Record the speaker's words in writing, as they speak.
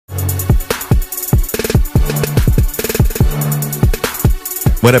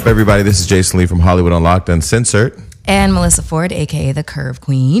What up, everybody? This is Jason Lee from Hollywood Unlocked Uncensored. And Melissa Ford, a.k.a. the Curve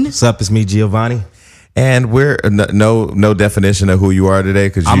Queen. What's up? It's me, Giovanni. And we're no definition of who you are today,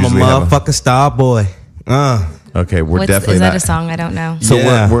 because I'm a motherfucking star boy. Okay, we're definitely is that not. a song? I don't know. So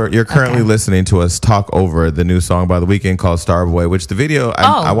Yeah. you're currently listening to us talk over the new song by The Weeknd called Starboy, which the video,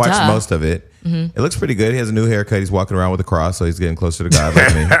 I watched most of it. Mm-hmm. It looks pretty good. He has a new haircut. He's walking around with a cross, so he's getting closer to God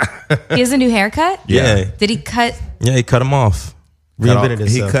like me. He has a new haircut? Yeah. Did he cut? Yeah, he cut him off. Reinvented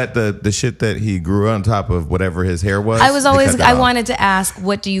He himself. cut the shit that he grew on top of whatever his hair was. I wanted to ask,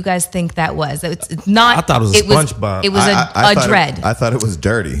 what do you guys think that was? It's not. I thought it was SpongeBob. It was a dread. I thought it was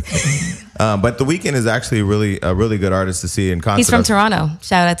dirty. But The Weeknd is actually a really good artist to see in concert. He's from Toronto.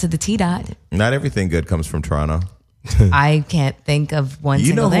 Shout out to the T-Dot. Not everything good comes from Toronto. I can't think of one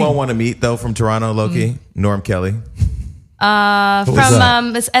single thing. You know who I want to meet, though, from Toronto, Loki? Norm Kelly.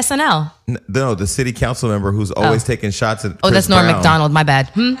 From it's SNL. No, the city council member who's always taking shots at Chris that's Norm Brown. Macdonald. My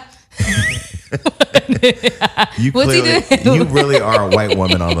bad. What's he doing? You really are a white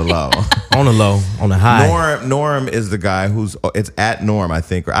woman on the low. On the low, on the high. Norm is the guy it's at Norm, I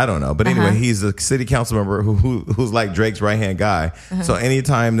think, or I don't know. But anyway, he's a city council member who's like Drake's right-hand guy. So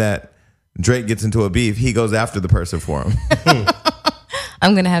anytime that Drake gets into a beef, he goes after the person for him.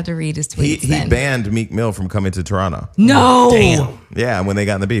 I'm going to have to read his tweets. He banned Meek Mill from coming to Toronto. No. Damn. Yeah, and when they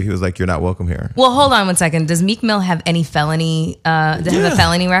got in the beef, he was like, "You're not welcome here." Well, hold on one second. Does Meek Mill have any felony? Have a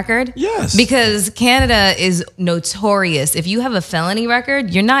felony record? Yes. Because Canada is notorious. If you have a felony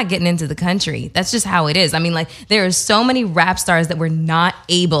record, you're not getting into the country. That's just how it is. I mean, like, there are so many rap stars that were not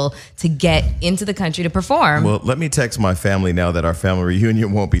able to get into the country to perform. Well, let me text my family now that our family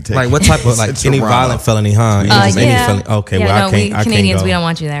reunion won't be taking. Like what type of any violent felony, huh? Any felony? Okay, well I can't. Canadians, I can't go. we don't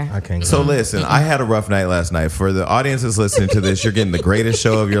want you there. I can't go. So listen, I had a rough night last night. For the audience that's listening to this, you're getting the greatest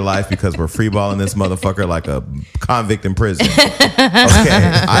show of your life because we're freeballing this motherfucker like a convict in prison. Okay,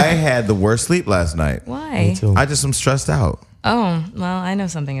 I had the worst sleep last night. Why? Me too. I just am stressed out. Oh, well, I know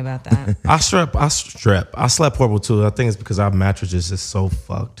something about that. I slept horrible too. I think it's because our mattress is just so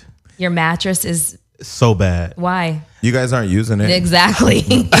fucked. Your mattress is So bad. why? You guys aren't using it. Exactly.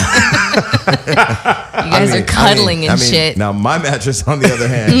 You guys are cuddling and shit. Now my mattress, on the other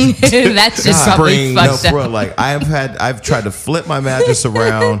hand, That's just probably fucked up. bro, like I've tried to flip my mattress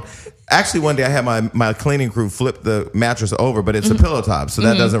around. Actually, one day I had my cleaning crew flip the mattress over, but it's a pillow top, so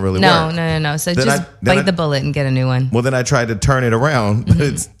that doesn't really work. No. So Then just bite the bullet and get a new one. Well, then I tried to turn it around, but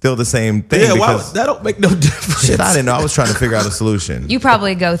it's still the same thing. Yeah, because that don't make no difference. shit, I didn't know. I was trying to figure out a solution. You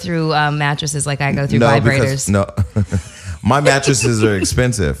probably go through mattresses like I go through vibrators. My mattresses are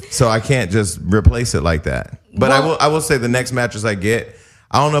expensive, so I can't just replace it like that. But I will say the next mattress I get,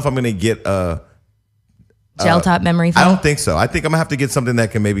 I don't know if I'm going to get a Gel top memory foam? I don't think so. I think I'm gonna have to get something that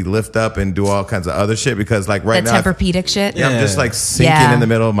can maybe lift up and do all kinds of other shit, because like right now, Tempur-Pedic shit. Yeah, I'm just like sinking in the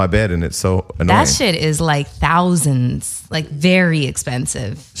middle of my bed, and it's so annoying. That shit is like thousands, like very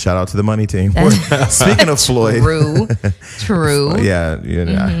expensive. Shout out to the money team. Speaking of Floyd, True. Yeah,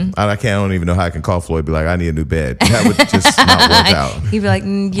 I don't even know how I can call Floyd and be like, I need a new bed. That would just not work out. He'd be like,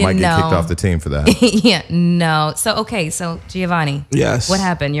 Might get kicked off the team for that. Yeah, no. So Giovanni. Yes. What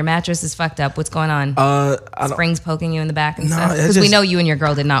happened? Your mattress is fucked up. What's going on? Springs poking you in the back and stuff? Because we know you and your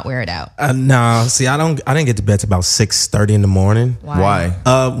girl did not wear it out. No, see, I didn't get to bed till about 6:30 in the morning. Why?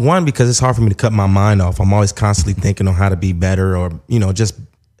 One, because it's hard for me to cut my mind off. I'm always constantly thinking on how to be better, or just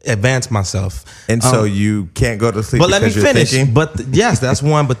advance myself. And so you can't go to sleep. But let me finish. Thinking? But yes, that's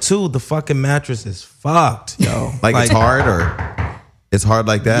one. But two, the fucking mattress is fucked, yo. Like it's hard, or it's hard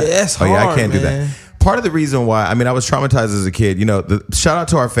like that. Yeah, it's hard. Oh yeah, I can't do man. that. Part of the reason why, I was traumatized as a kid. Shout out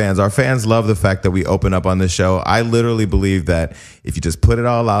to our fans. Our fans love the fact that we open up on this show. I literally believe that if you just put it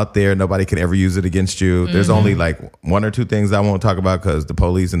all out there, nobody can ever use it against you. There's only like one or two things I won't talk about because the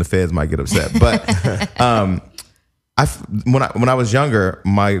police and the feds might get upset. But when I was younger,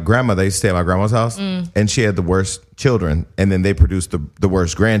 my grandmother used to stay at my grandma's house, and she had the worst children, and then they produced the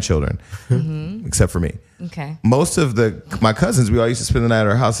worst grandchildren, except for me. Okay. Most of my cousins, we all used to spend the night at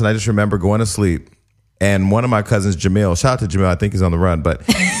our house, and I just remember going to sleep. And one of my cousins, Jamil, shout out to Jamil, I think he's on the run, but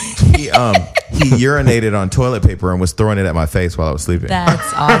he urinated on toilet paper and was throwing it at my face while I was sleeping.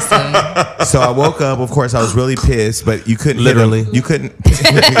 That's awesome. So I woke up, of course, I was really pissed, but you couldn't Literally. You couldn't.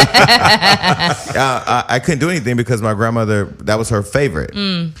 I couldn't do anything because my grandmother, that was her favorite.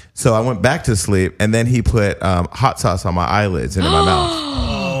 So I went back to sleep, and then he put hot sauce on my eyelids and in my mouth.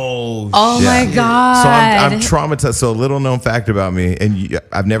 Oh my God. So I'm traumatized. So a little known fact about me, and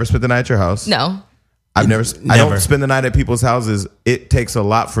I've never spent the night at your house. No. I don't spend the night at people's houses. It takes a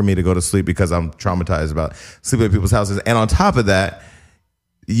lot for me to go to sleep because I'm traumatized about sleeping at people's houses. And on top of that,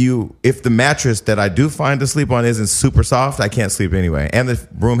 if the mattress that I do find to sleep on isn't super soft, I can't sleep anyway. And the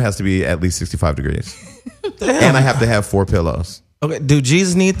room has to be at least 65 degrees. And I have to have 4 pillows. Okay, do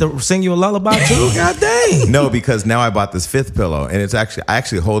Jesus need to sing you a lullaby too? God dang. No, because now I bought this 5th pillow, and I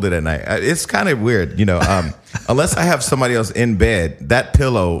actually hold it at night. It's kind of weird, unless I have somebody else in bed, that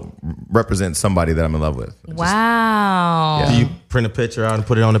pillow represents somebody that I'm in love with. Wow. Do you print a picture out and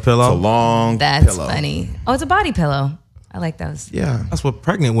put it on the pillow? It's a long That's pillow. funny. Oh, it's a body pillow. I like those. Yeah. That's what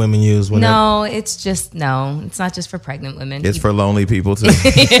pregnant women use. No, it's not just for pregnant women. It's for lonely people too.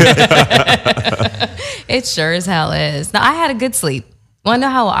 It sure as hell is. Now, I had a good sleep. Want to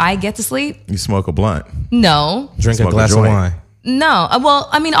know how I get to sleep? You smoke a blunt. No. Drink a Smoke a glass of joint. wine. No. Well,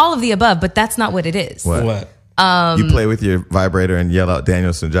 I mean, all of the above, but that's not what it is. What? You play with your vibrator and yell out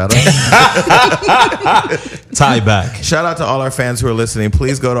Daniel Sunjata. Tie back. Shout out to all our fans who are listening.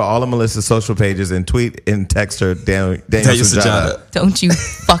 Please go to all of Melissa's social pages and tweet and text her Daniel Sunjata. Don't you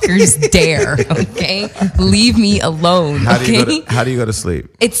fuckers dare, okay? Leave me alone, How okay? do you go to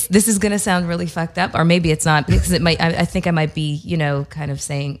sleep? This is gonna sound really fucked up, or maybe it's not, because it might. I think I might be, kind of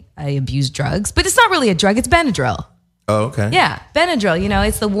saying I abuse drugs, but it's not really a drug. It's Benadryl. Oh, okay. Yeah, Benadryl.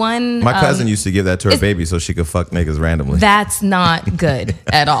 It's the one. My cousin used to give that to her baby so she could fuck niggas randomly. That's not good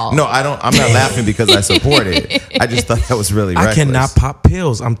at all. No, I don't. I'm not laughing because I support it. I just thought that was really reckless. I cannot pop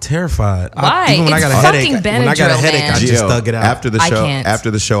pills. I'm terrified. Why? Even when I got a It's headache, fucking when I got a Benadryl, headache, man. I just Gio, thug it out. After the I show, can't.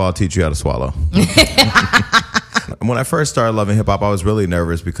 I'll teach you how to swallow. When I first started loving hip hop, I was really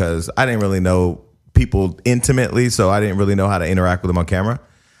nervous because I didn't really know people intimately, so I didn't really know how to interact with them on camera.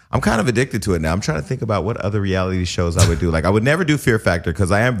 I'm kind of addicted to it now. I'm trying to think about what other reality shows I would do. Like, I would never do Fear Factor because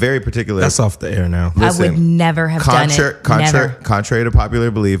I am very particular. That's off the air now. I would never have done it. Never. Contrary to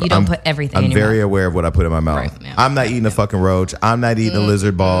popular belief, You don't put everything I'm in your very mouth. aware of what I put in my mouth. Right, yeah. I'm not eating a fucking roach. I'm not eating a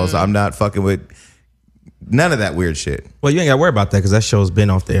lizard balls. I'm not fucking with none of that weird shit. Well, you ain't got to worry about that because that show's been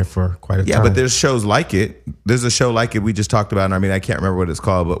off the air for quite a time. Yeah, but there's shows like it. There's a show like it we just talked about, and I mean, I can't remember what it's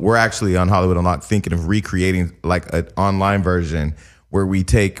called, but we're actually on Hollywood Unlocked thinking of recreating like an online version where we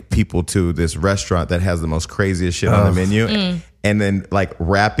take people to this restaurant that has the most craziest shit on the menu, and then like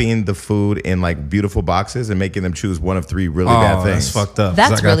wrapping the in in like beautiful boxes and making them choose one of 3 really bad things. That's fucked up. That's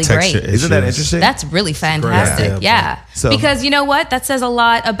 'cause I got really texture great. Isn't that issues. interesting? That's really fantastic. Great. Yeah. So- Because you know what? That says a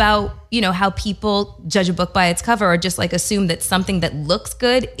lot about, how people judge a book by its cover, or just like assume that something that looks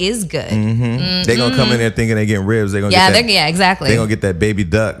good is good. They gonna come in there thinking they getting ribs. They gonna Yeah, get that, exactly. They gonna get that baby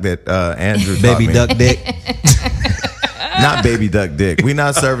duck that Andrew taught Baby me. duck dick. Not baby duck dick. We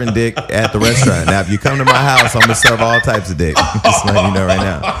not serving dick at the restaurant. Now, if you come to my house, I'm gonna serve all types of dick. Just letting you know right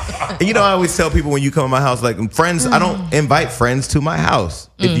now. And I always tell people when you come to my house, like friends, I don't invite friends to my house.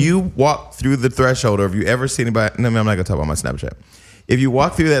 If you walk through the threshold, or if you ever see anybody, no, I'm not gonna talk about my Snapchat. If you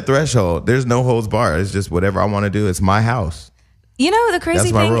walk through that threshold, there's no holds barred. It's just whatever I want to do. It's my house. The crazy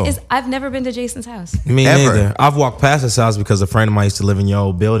That's my thing rule. is I've never been to Jason's house. Me Ever. neither. I've walked past his house because a friend of mine used to live in your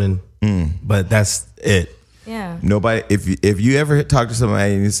old building, but that's it. Yeah. Nobody. If you ever talk to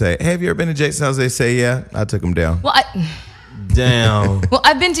somebody and you say, "Hey, have you ever been to Jason's house?" They say, "Yeah." I took them down. Well, Damn.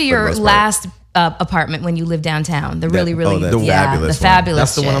 I've been to your most part. last apartment when you lived downtown. The really, really, the fabulous the one. fabulous.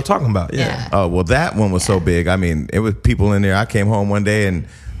 That's the one shit. I'm talking about. Yeah. Oh, well, that one was so big. I mean, it was people in there. I came home one day and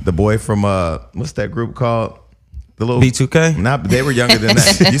the boy from what's that group called? The little B2K? Not, they were younger than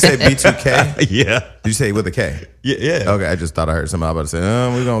that. You say B2K? Yeah. Did you say with a K? Yeah. Okay, I just thought I heard something. I was about to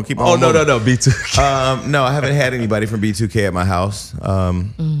say, we're gonna keep on. Oh, no. moving. B2K. No, I haven't had anybody from B2K at my house.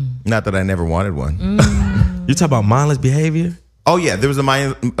 Not that I never wanted one. You talk about mindless behavior? Oh yeah, there was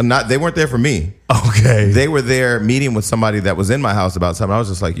they weren't there for me. Okay. They were there meeting with somebody that was in my house about something. I was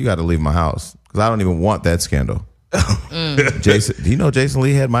just like, you got to leave my house because I don't even want that scandal. Jason, do you know Jason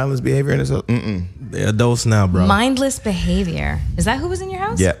Lee had mindless behavior in his house? They're adults now, bro. Mindless behavior. Is that who was in your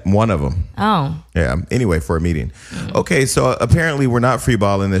house? Yeah, one of them. Oh. Yeah. Anyway, for a meeting. Okay, so apparently we're not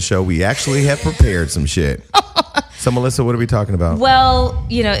freeballing this show. We actually have prepared some shit. So Melissa, what are we talking about? Well,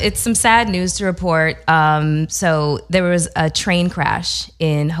 it's some sad news to report. So there was a train crash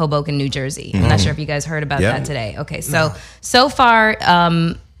in Hoboken, New Jersey. I'm not sure if you guys heard about Yeah. that today. Okay, so far,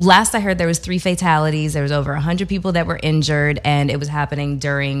 last I heard, there was 3 fatalities. There was over 100 people that were injured, and it was happening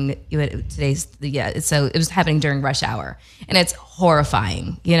during So it was happening during rush hour, and it's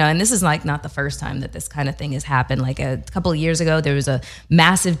horrifying, And this is like not the first time that this kind of thing has happened. Like a couple of years ago, there was a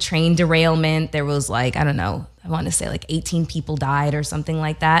massive train derailment. There was I don't know. I want to say 18 people died or something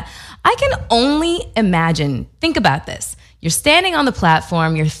like that. I can only imagine. Think about this. You're standing on the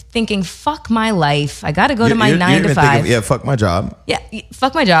platform. You're thinking, fuck my life. I got to go to my 9 to 5. Fuck my job. Yeah,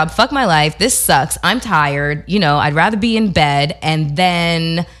 fuck my job. Fuck my life. This sucks. I'm tired. I'd rather be in bed. And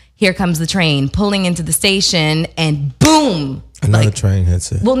then here comes the train pulling into the station and boom. Another like, train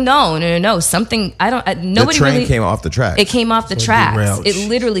hits it. Well, no. Something I don't. Nobody the train really came off the track. It came off the So tracks. derailed. It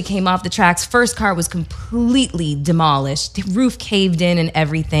literally came off the tracks. First car was completely demolished. The roof caved in and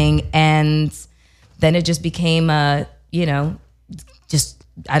everything, and then it just became just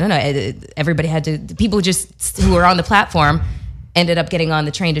I don't know. Everybody had to. People just who were on the platform ended up getting on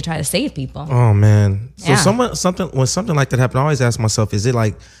the train to try to save people. Oh man! So Yeah. when something like that happened, I always ask myself: is it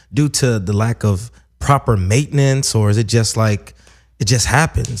like due to the lack of proper maintenance, or is it just like it just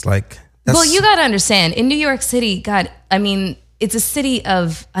happens? Like, Well, you got to understand, in New York City, God, I mean, it's a city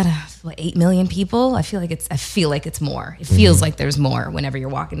of 8 million people. I feel like it's more. It feels like there's more whenever you're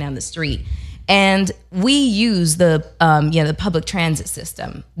walking down the street. And we use the public transit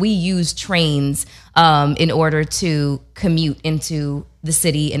system. We use trains in order to commute into the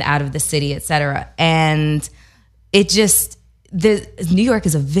city and out of the city, et cetera. And it just New York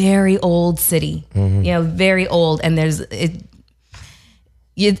is a very old city, very old, and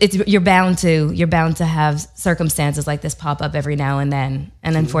you're bound to have circumstances like this pop up every now and then,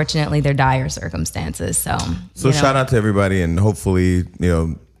 and unfortunately, they're dire circumstances. So shout out to everybody, and hopefully,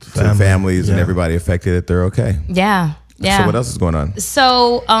 to the families and everybody affected, that they're okay. Yeah. So what else is going on?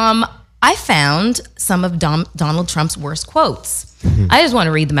 So I found some of Donald Trump's worst quotes. I just want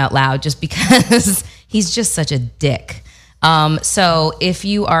to read them out loud, just because he's just such a dick. So if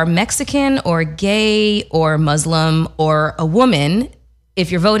you are Mexican or gay or Muslim or a woman, if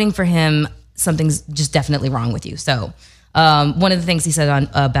you're voting for him, something's just definitely wrong with you. So one of the things he said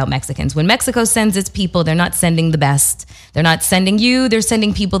about Mexicans: when Mexico sends its people, they're not sending the best. They're not sending you. They're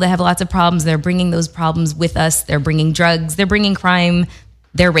sending people that have lots of problems. They're bringing those problems with us. They're bringing drugs. They're bringing crime.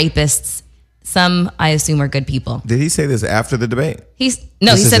 They're rapists. Some, I assume, are good people. Did he say this after the debate? He said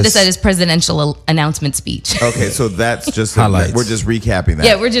this at his presidential announcement speech. Okay, so that's just Highlights. we're just recapping that.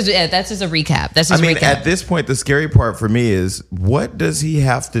 Yeah, that's just a recap. That's just a recap. At this point, the scary part for me is, what does he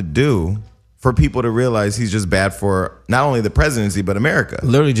have to do for people to realize he's just bad for not only the presidency but America?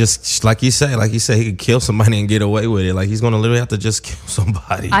 literally just like you say, he could kill somebody and get away with it. Like, he's gonna literally have to just kill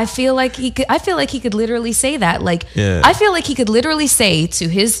somebody. I feel like he could literally say that. Like, Yeah. I feel like he could literally say to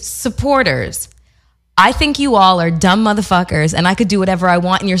his supporters, I think you all are dumb motherfuckers, and I could do whatever I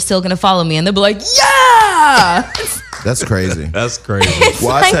want, and you're still gonna follow me. And they'll be like, yeah. That's crazy. That's crazy.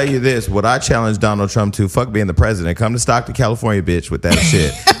 Well, I tell you this: what I challenge Donald Trump to, fuck being the president. Come to Stockton, California, bitch, with that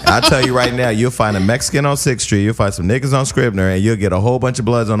shit. And I tell you right now, you'll find a Mexican on 6th Street, you'll find some niggas on Scribner, and you'll get a whole bunch of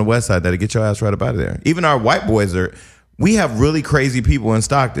bloods on the west side that'll get your ass right up out of there. Even our white boys we have really crazy people in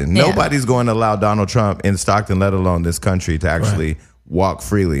Stockton. Yeah. Nobody's going to allow Donald Trump in Stockton, let alone this country, to actually walk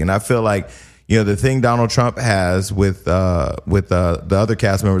freely. And I feel like, the thing Donald Trump has with the other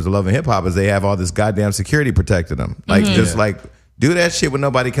cast members of Love and Hip Hop is they have all this goddamn security protecting them. Like, do that shit with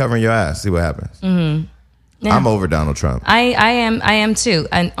nobody covering your ass. See what happens. Yeah. I'm over Donald Trump. I am too.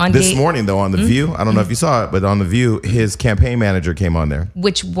 And on This morning, though, on The View, I don't know if you saw it, but on The View, his campaign manager came on there.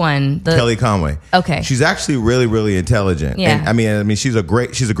 Which one? Kelly Conway. Okay. She's actually really, really intelligent. Yeah. And, I mean, she's a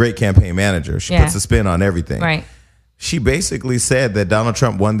great campaign manager. She puts a spin on everything. Right. She basically said that Donald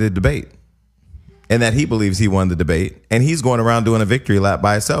Trump won the debate, and that he believes he won the debate, and he's going around doing a victory lap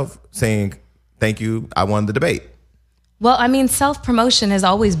by himself, saying, "Thank you, I won the debate." Well, I mean, self-promotion has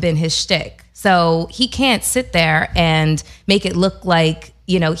always been his shtick. So he can't sit there and make it look like,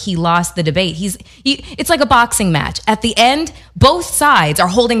 he lost the debate. It's like a boxing match. At the end, both sides are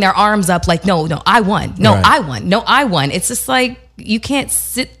holding their arms up like, no, I won. No, Right. I won. No, I won. It's just like, you can't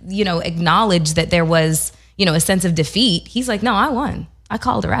acknowledge that there was, a sense of defeat. He's like, no, I won. I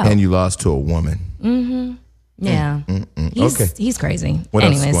called her out. And you lost to a woman. Yeah. Okay. He's crazy. What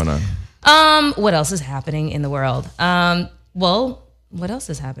Anyways, else is going on? what else is happening in the world? What else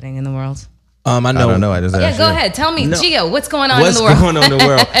is happening in the world? I know. I don't know. I just Yeah, asked go you. ahead. Tell me, Gio, what's going on What's in the world? going on in the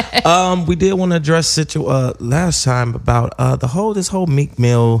world? We did want to address last time about this whole Meek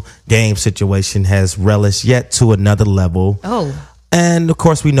Mill game situation has relished yet to another level. Oh. And of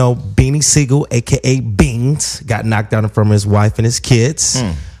course, we know Beanie Siegel, aka Beans, got knocked down from his wife and his kids,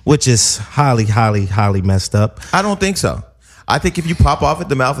 which is highly, highly, highly messed up. I don't think so. I think if you pop off at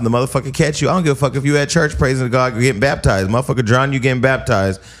the mouth and the motherfucker catch you, I don't give a fuck if you at church praising God, getting baptized. Motherfucker drown you getting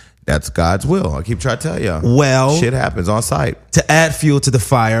baptized. That's God's will. I keep trying to tell y'all. Well, shit happens on site. To add fuel to the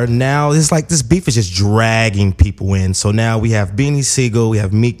fire, now it's like this beef is just dragging people in. So now we have Beanie Siegel, we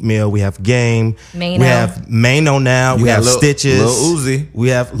have Meek Mill, we have Game, Mano. we have Mano now, we got have Lil- Stitches, Lil Uzi. we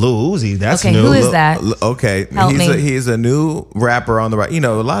have Lil Uzi. That's Okay, new. who is that? Okay, Help me. he's a new rapper on the right. A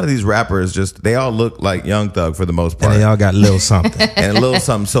lot of these rappers they all look like Young Thug for the most part. And they all got Lil something. And Lil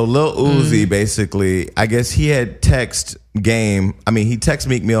something. So Lil Uzi basically, I guess he had text Game. I mean, he texted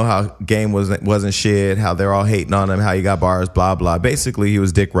Meek Mill how Game wasn't shit, how they're all hating on him, how he got bars, blah blah. Basically, he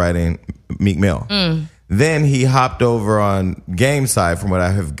was dick riding Meek Mill. Then he hopped over on Game side, from what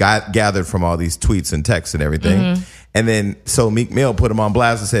I have gathered from all these tweets and texts and everything. And then so Meek Mill put him on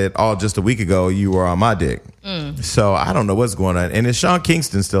blast and said, "Oh, just a week ago you were on my dick." So I don't know what's going on. And is Sean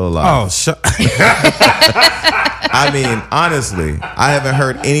Kingston still alive? I mean, honestly, I haven't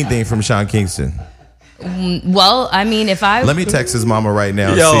heard anything from Sean Kingston. Well, I mean, let me text his mama right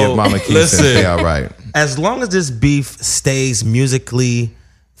now and see if Mama Kingston is all right. As long as this beef stays musically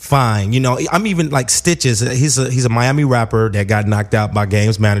fine, you know, I'm even like Stitches. He's a Miami rapper that got knocked out by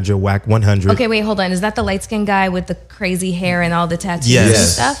Game's manager, Whack 100. Okay, wait, hold on. Is that the light skinned guy with the crazy hair and all the tattoos Yes.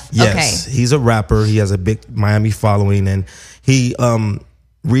 and stuff? Yes. Okay. He's a rapper. He has a big Miami following, and he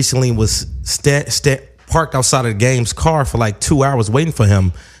recently was parked outside of Game's car for like 2 hours waiting for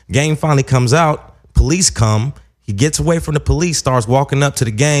him. Game finally comes out. Police come. He gets away from the police, starts walking up to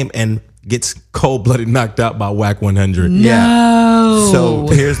the Game, and gets cold-blooded knocked out by Whack 100. No. So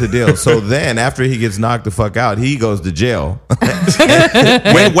here's the deal. So then after he gets knocked the fuck out, he goes to jail.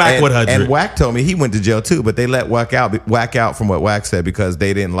 With Whack 100. And Whack told me he went to jail too, but they let Whack out from what Whack said because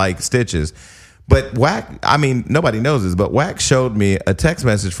they didn't like Stitches. But Whack, I mean, nobody knows this, but Whack showed me a text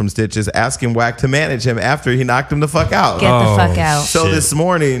message from Stitches asking Whack to manage him after he knocked him the fuck out. Get the fuck out. So this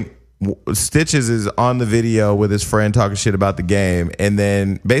morning, Stitches is on the video with his friend talking shit about the Game, and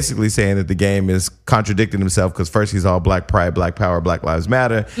then basically saying that the Game is contradicting himself because first he's all Black Pride, Black Power, Black Lives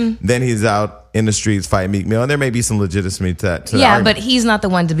Matter. Then he's out in the streets fighting Meek Mill, and there may be some legitimacy to that. Yeah, but he's not the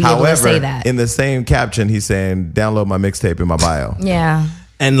one to be able to say that. In the same caption, he's saying, "Download my mixtape in my bio." Yeah.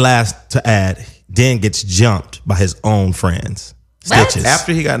 And last to add, Dan gets jumped by his own friends. What? Stitches.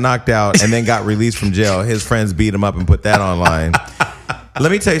 After he got knocked out and then got released from jail, his friends beat him up and put that online. Let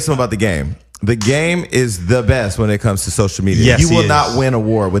me tell you something about the Game. The Game is the best when it comes to social media. Yes, you will he not is. win a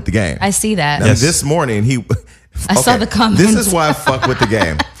war with the Game. I see that. Now, this morning, I saw the comments. This is why I fuck with the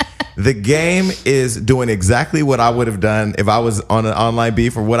Game. The Game is doing exactly what I would have done if I was on an online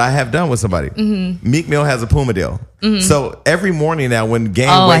beef or what I have done with somebody. Meek Mill has a Puma deal. So every morning now when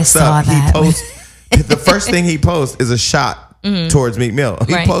Game wakes up, he posts, the first thing he posts is a shot towards Meek Mill.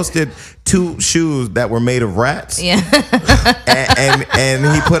 He posted 2 shoes that were made of rats. Yeah. and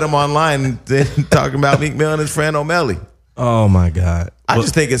he put them online talking about Meek Mill and his friend O'Malley. Oh my God. I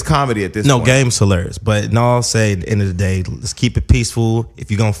just think it's comedy at this point. Game's hilarious. But in all say, at the end of the day, let's keep it peaceful.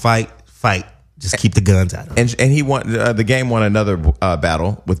 If you're going to fight. Just keep the guns out of it. And he won. The Game won another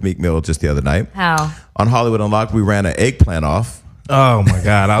battle with Meek Mill just the other night. How? On Hollywood Unlocked, we ran an eggplant off. Oh my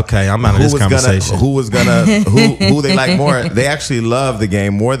God. Okay, I'm out of this conversation. Who they like more? They actually love the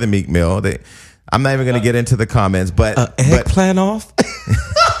Game more than Meek Mill. I'm not even going to get into the comments, but eggplant off.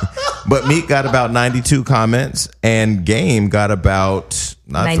 But Meek got about 92 comments, and Game got about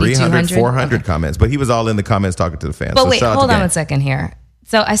not 300, 400 comments. But he was all in the comments talking to the fans. But wait, hold on a second here.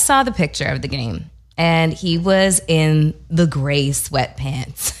 So I saw the picture of the Game, and he was in the gray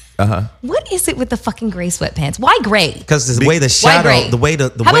sweatpants. What is it with the fucking gray sweatpants? Why gray? Because the way the shadow, gray? the way How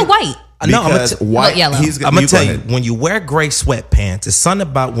about white? No, white, yellow. I'm gonna tell you, when you wear gray sweatpants, it's something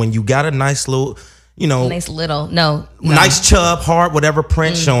about when you got a nice little, nice chub, hard, whatever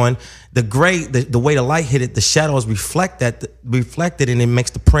print showing. The gray, the way the light hit it, the shadows reflected, and it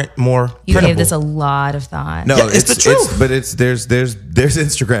makes the print more. You printable. gave this a lot of thought. No, it's the truth. But there's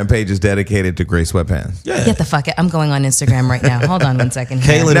Instagram pages dedicated to gray sweatpants. Yeah. Get the fuck out. I'm going on Instagram right now. Hold on 1 second.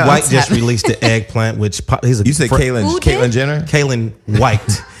 here. Kaylin No, White it's just released the eggplant, which he's a. You said Caitlyn Jenner? Kaylin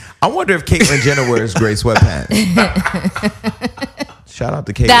White. I wonder if Caitlyn Jenner wears gray sweatpants. Shout out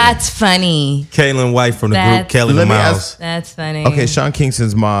to Caitlyn. That's funny. Kaylin White from the group Kelly Let me Miles. ask- That's funny. Okay, Sean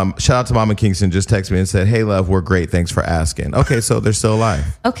Kingston's mom, shout out to Mama Kingston, just texted me and said, "Hey, love, we're great. Thanks for asking." Okay, so they're still alive.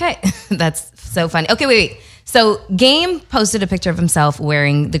 Okay. That's so funny. Okay, wait. So Game posted a picture of himself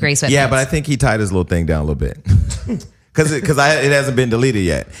wearing the gray sweatpants. Yeah, but I think he tied his little thing down a little bit. Because it hasn't been deleted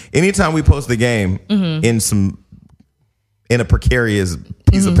yet. Anytime we post the Game in a precarious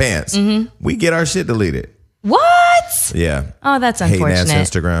piece of pants, we get our shit deleted. What? Yeah. Oh, that's Hating ass unfortunate.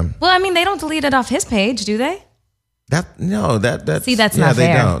 Instagram. Well, I mean, they don't delete it off his page, do they? That's See, that's yeah, not fair.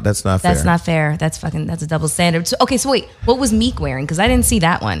 They don't. That's not fair. That's not fair. That's a double standard. So, okay, so wait, what was Meek wearing? Because I didn't see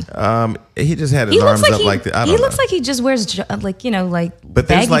that one. He just had his arms up like I don't know. He looks like he just wears But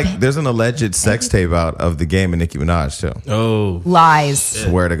there's an alleged sex tape out of the Game and Nicki Minaj too. Oh, lies.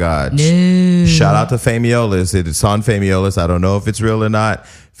 Swear to God. Shout out to Famiolis. It's on Famiolis. I don't know if it's real or not.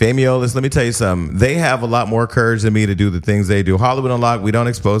 Famiolis, let me tell you something. They have a lot more courage than me to do the things they do. Hollywood Unlocked, we don't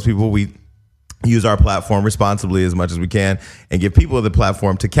expose people. We use our platform responsibly as much as we can and give people the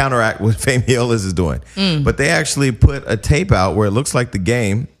platform to counteract what Fame Yolis is doing. But they actually put a tape out where it looks like the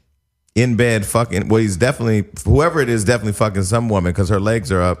game in bed fucking, well, he's definitely, whoever it is, definitely fucking some woman because her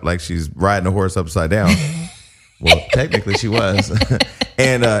legs are up like she's riding a horse upside down. Well, technically she was.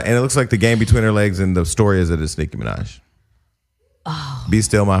 And it looks like the game between her legs, and the story is that it's Nicki Minaj. Oh. Be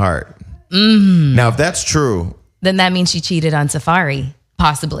Still My Heart. Now, if that's true, then that means she cheated on Safari,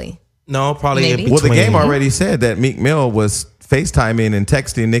 possibly. No, probably. Maybe. Well, the game already said that Meek Mill was FaceTiming and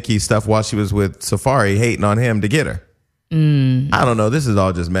texting Nicki stuff while she was with Safari, hating on him to get her. I don't know. This is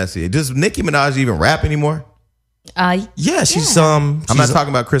all just messy. Does Nicki Minaj even rap anymore? Yeah, she's I'm not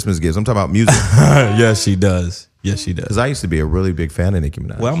talking about Christmas gifts. I'm talking about music. Yes, she does. Yes, she does. Because I used to be a really big fan of Nicki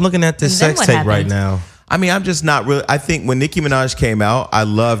Minaj. Well, I'm looking at this And then sex what tape happened? right now. I mean, I'm just not really. I think when Nicki Minaj came out, I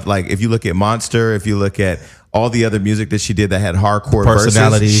loved, like, if you look at Monster, if you look at all the other music that she did that had hardcore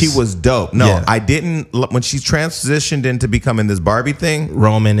Personalities. verses, she was dope. No, Yeah. I didn't. When she transitioned into becoming this Barbie thing,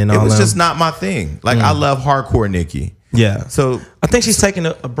 Roman and it all was them. just not my thing. Like, I love hardcore Nicki. Yeah. So I think she's taking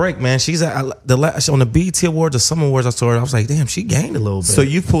a break, man. She's on the BET Awards or some awards I saw her. I was like, damn, she gained a little bit. So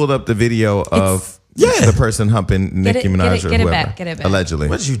you pulled up the video of the person humping Nicki Minaj or get it whoever, back, get it back. allegedly.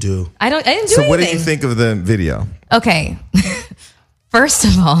 what did you do? I didn't do So anything. what did you think of the video? Okay. First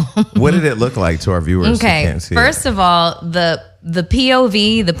of all, What did it look like to our viewers? who okay. can't see First of all, the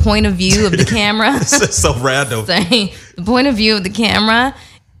POV, the point of view of the camera, It's so random. saying the point of view of the camera,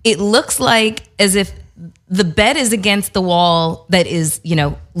 it looks like as if the bed is against the wall that is,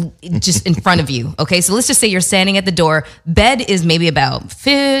 just in front of you. Okay. So let's just say you're standing at the door. Bed is maybe about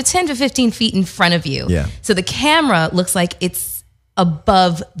 10 to 15 feet in front of you. Yeah. So the camera looks like it's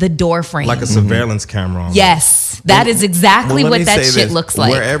above the door frame. Like a surveillance camera on. Yes. That is exactly Well, let what me that say shit this. looks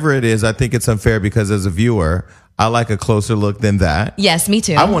like. Wherever it is, I think it's unfair because as a viewer, I like a closer look than that. Yes, me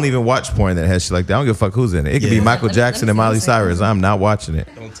too. I won't even watch porn that has shit like that. I don't give a fuck who's in it. It could be Yeah. Michael Jackson and Miley Cyrus. I'm not watching it.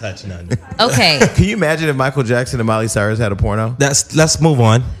 Don't touch nothing. Okay. Can you imagine if Michael Jackson and Miley Cyrus had a porno? Let's move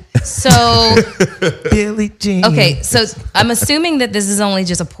on. So, Billie Jean. okay. So I'm assuming that this is only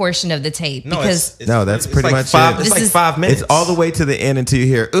just a portion of the tape because No, that's pretty like much five, it. It's This like is- 5 minutes. It's all the way to the end until you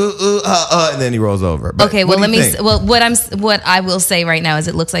hear and then he rolls over. But okay. Well, what let do you me. think? Well, what I will say right now is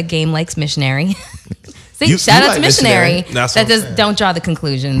it looks like Game likes Missionary. See, You shout out like to Missionary. Missionary. That's That what I'm does. saying. Don't draw the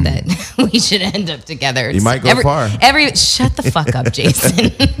conclusion that we should end up together. You might go far. Shut the fuck up, Jason.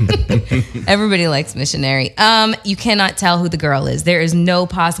 Everybody likes Missionary. You cannot tell who the girl is. There is no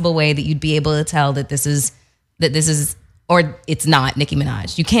possible way that you'd be able to tell that this is or it's not Nicki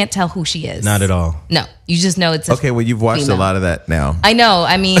Minaj. You can't tell who she is. Not at all. No, you just know it's a Okay, well, you've watched female. a lot of that now. I know.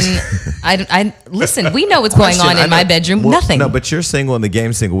 I mean, I listen. We know what's going on I in my know- bedroom. well, Nothing. No, but you're single and the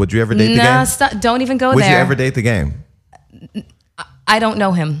game's single. Would you ever date the no, game? stop, don't even go Would there. you ever date the game? I don't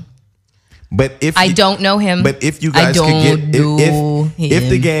know him. But if I you- don't know him. But if you I guys could don't get know if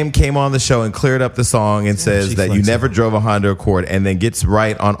the him. game came on the show and cleared up the song and says She that you flexible. never drove a Honda Accord and then gets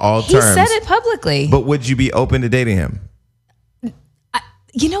right on all He terms, said it publicly. but would you be open to dating him?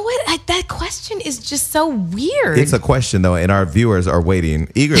 You know what? That question is just so weird. It's a question though, and our viewers are waiting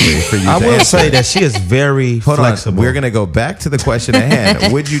eagerly for you I to will answer. say that she is very Hold flexible. on, we're gonna go back to the question at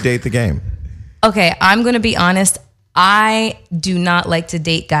hand. Would you date the game? Okay, I'm going to be honest. I do not like to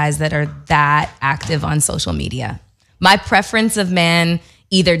date guys that are that active on social media. My preference of man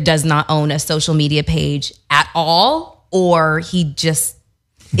either does not own a social media page at all, or he just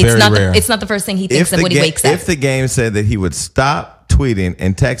Very rare. it's not the first thing he thinks of when he wakes up. If the game said that he would stop tweeting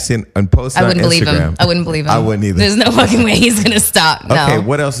and texting and posting I on wouldn't believe Instagram, him. I wouldn't believe him. I wouldn't either. There's no fucking way he's going to stop. No. Okay,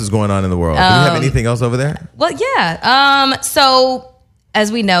 what else is going on in the world? Do you have anything else over there? Well, yeah. So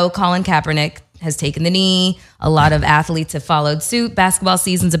as we know, Colin Kaepernick has taken the knee. A lot of athletes have followed suit. Basketball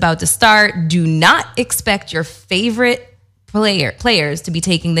season's about to start. Do not expect your favorite players to be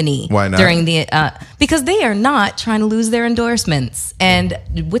taking the knee. Why not? During the because they are not trying to lose their endorsements. And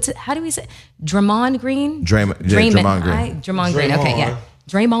how do we say Draymond Green? Draymond Green. Draymond Green. Okay, yeah.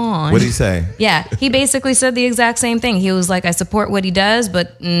 Draymond. What did he say? Yeah, he basically said the exact same thing. He was like, I support what he does,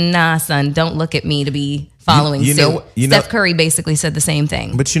 but nah, son, don't look at me to be following You suit. know- Steph Curry basically said the same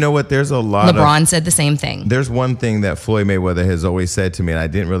thing. But you know what? There's a lot of LeBron said the same thing. There's one thing that Floyd Mayweather has always said to me, and I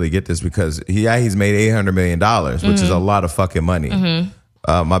didn't really get this because he's made $800 million, which is a lot of fucking money.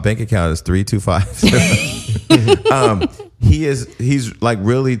 My bank account is 325. He's like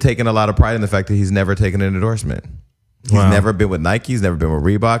really taking a lot of pride in the fact that he's never taken an endorsement. He's Wow. never been with Nike. He's never been with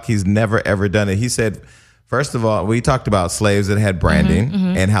Reebok. He's never ever done it. He said, first of all, we talked about slaves that had branding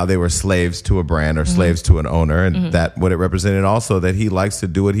and how they were slaves to a brand or slaves to an owner, and that what it represented. Also, that he likes to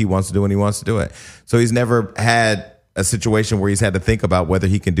do what he wants to do when he wants to do it. So he's never had a situation where he's had to think about whether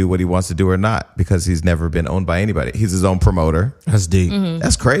he can do what he wants to do or not because he's never been owned by anybody. He's his own promoter. That's deep.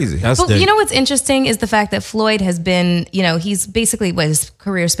 That's crazy. That's But deep. you know what's interesting is the fact that Floyd has been, he's basically, his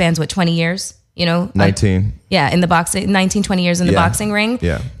career spans, 20 years? 19. Yeah, in the boxing, 19, 20 years in the boxing ring.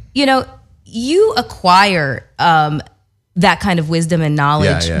 Yeah. You acquire that kind of wisdom and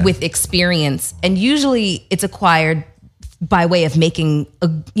knowledge Yeah. with experience. And usually it's acquired by way of making,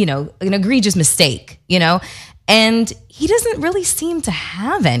 an egregious mistake, And he doesn't really seem to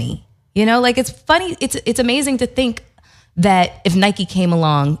have any, it's funny. It's amazing to think that if Nike came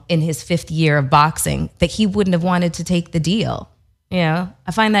along in his 5th year of boxing, that he wouldn't have wanted to take the deal.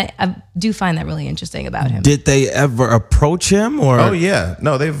 I do find that really interesting about him. Did they ever approach him, or Oh yeah,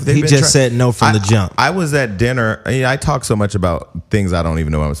 no, they've he been just said no from the jump? I was at dinner. I talk so much about things I don't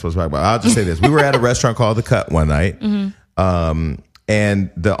even know what I'm supposed to talk about. I'll just say this: we were at a restaurant called The Cut one night, and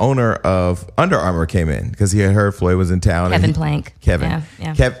the owner of Under Armour came in because he had heard Floyd was in town. Kevin Plank. Kevin,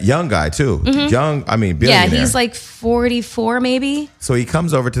 Yeah. young guy too, young. I mean, Yeah, billionaire. he's like 44 maybe. So he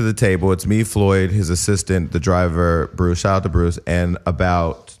comes over to the table. It's me, Floyd, his assistant, the driver, Bruce. Shout out to Bruce, and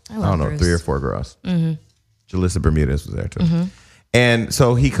about I love don't know, Bruce. 3 or 4 girls. Jalissa Bermudez was there too. And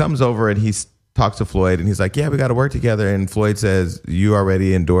so he comes over and he talks to Floyd, and he's like, "Yeah, we got to work together." And Floyd says, "You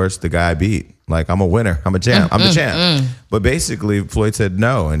already endorsed the guy I beat. Like, I'm a winner. I'm a champ. I'm the champ." But basically, Floyd said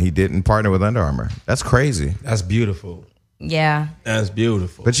no, and he didn't partner with Under Armour. That's crazy. That's beautiful. Yeah. That's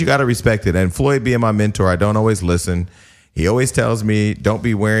beautiful. But you got to respect it. And Floyd being my mentor, I don't always listen. He always tells me, don't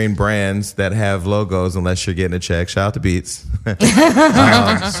be wearing brands that have logos unless you're getting a check. Shout out to Beats.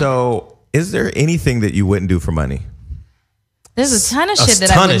 So is there anything that you wouldn't do for money? There's a ton of shit that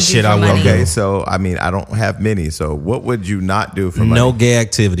ton I of wouldn't shit do I for wouldn't money. Okay, so I mean, I don't have many. So what would you not do for money? No gay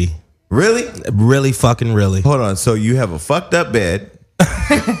activity. Really? Really fucking really. Hold on. So you have a fucked up bed.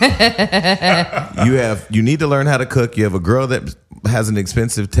 You need to learn how to cook. You have a girl that has an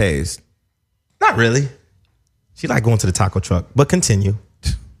expensive taste. Not really. She like going to the taco truck, but continue.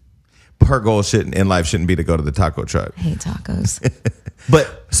 Her goal in life shouldn't be to go to the taco truck. I hate tacos.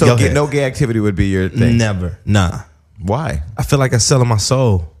 But So go ahead. no gay activity would be your thing. Never. Nah. Why? I feel like I'm selling my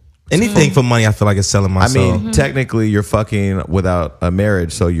soul. Anything for money, I feel like it's selling my I soul. mean, technically, you're fucking without a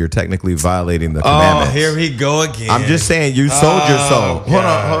marriage, so you're technically violating the commandments. we go again. I'm just saying, you sold your soul. Hold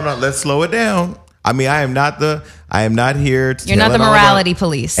on. Let's slow it down. I mean, I am not here to. You're not the tell it all morality about-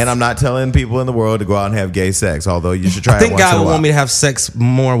 police. and I'm not telling people in the world to go out and have gay sex. Although you should try. I think it once in God a would while. want me to have sex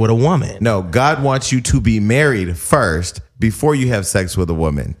more with a woman. No, God wants you to be married first before you have sex with a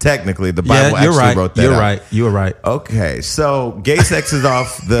woman. Technically, the Bible Yeah, you're actually right. wrote that You're out. right. You were right. Okay, so gay sex is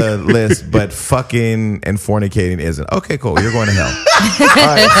off the list, but fucking and fornicating isn't. Okay, cool. You're going to hell. All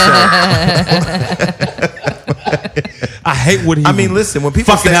right, I hate what he. I mean, listen, when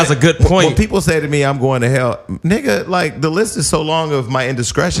people fucking say, has a good point. When people say to me, "I'm going to hell," nigga, like the list is so long of my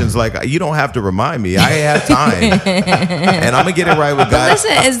indiscretions. Like you don't have to remind me. I have time, and I'm gonna get it right with God.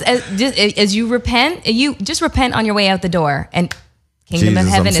 Listen, as you repent, you just repent on your way out the door, and kingdom of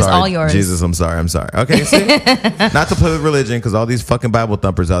Jesus, heaven I'm is sorry. all yours. Jesus, I'm sorry. Okay, see? Not to play with religion because all these fucking Bible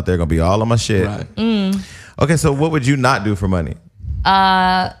thumpers out there are gonna be all on my shit. Right. Okay, so what would you not do for money?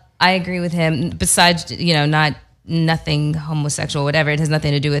 I agree with him. Besides, nothing homosexual, whatever. It has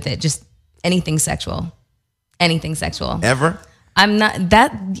nothing to do with it. Just anything sexual. Anything sexual. Ever? I'm not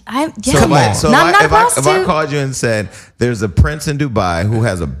that. I'm yeah. Come on. So No, I'm not if I prostitute. called you and said there's a prince in Dubai who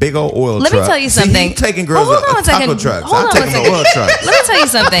has a big old oil Let truck. me tell you See, something. he taking girls Hold on to one second. taco trucks. Hold I'm on taking one the oil trucks. Let me tell you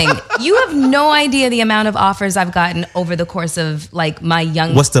something. You have no idea the amount of offers I've gotten over the course of like my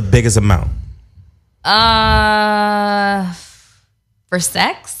young. What's the biggest amount? For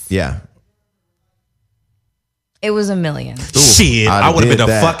sex, Yeah. it was $1 million. Shit, I'd I would have did been a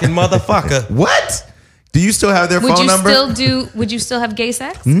that. fucking motherfucker. What? Do you still have their Would phone you number? would you still have gay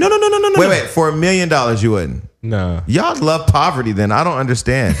sex? No. Wait. For $1 million, you wouldn't. No. Y'all love poverty. Then I don't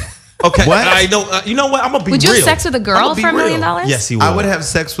understand. Okay. What? I know. You know what? I'm gonna be Would you real. have sex with a girl I'ma be for $1 million? real. Yes, he would. I would have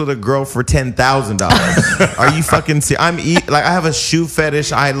sex with a girl for $10,000. Are you fucking serious? Like I have a shoe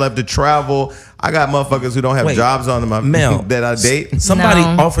fetish. I love to travel. I got motherfuckers who don't have Wait, jobs on them Mel, that I date. Somebody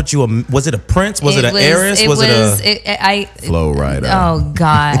No. offered you a. Was it a prince? Was it an heiress? Was it a Flow rider. Oh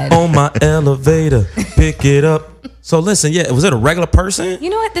God. on my elevator? Pick it up. So listen, yeah. Was it a regular person?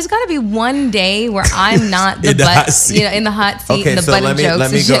 You know what? There's got to be one day where I'm not the In the hot butt, seat. in the hot seat, Okay, and the so butt let of me jokes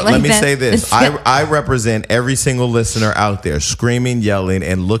let me and go. shit like Let me that. say this: I represent every single listener out there, screaming, yelling,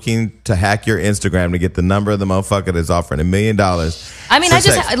 and looking to hack your Instagram to get the number of the motherfucker that's offering $1 million. I mean, for I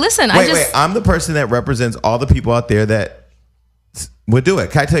just sex. listen. Wait. I'm the person that represents all the people out there that would do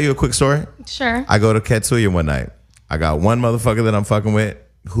it. Can I tell you a quick story? Sure. I go to Ketsuya one night. I got one motherfucker that I'm fucking with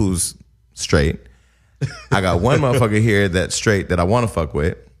who's straight. I got one motherfucker here that's straight that I want to fuck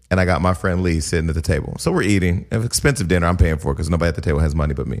with, and I got my friend Lee sitting at the table. So we're eating an expensive dinner. I'm paying for it because nobody at the table has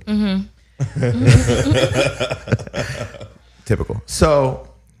money but me. Typical. So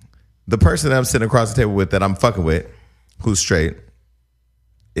the person that I'm sitting across the table with that I'm fucking with, who's straight,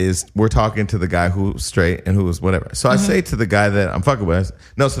 we're talking to the guy who's straight and who's whatever. So I say to the guy that I'm fucking with,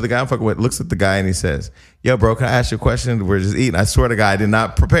 so the guy I'm fucking with looks at the guy and he says, yo, bro, can I ask you a question? We're just eating. I swear to God, I did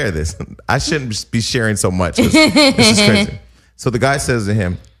not prepare this. I shouldn't be sharing so much. This is crazy. So the guy says to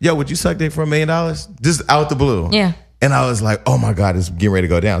him, yo, would you suck dick for $1 million? Just out the blue. Yeah. And I was like, oh my God, it's getting ready to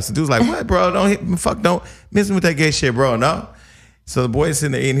go down. So dude's like, what, bro? Don't miss me with that gay shit, bro. No. So the boy's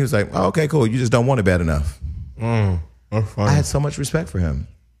sitting there eating. He was like, oh, okay, cool. You just don't want it bad enough. That's funny. I had so much respect for him.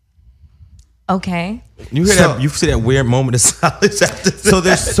 Okay. You hear that? You see that weird moment of silence after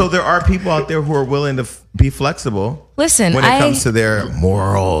that? So there are people out there who are willing to be flexible. Listen, when it comes to their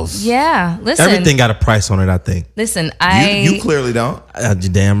morals. Yeah, listen. Everything got a price on it, I think. Listen, you clearly don't.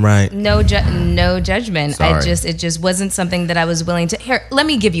 You're damn right. No judgment. Sorry. It just wasn't something that I was willing to. Here, let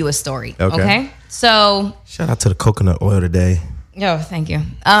me give you a story. Okay. So shout out to the coconut oil today. Oh, thank you.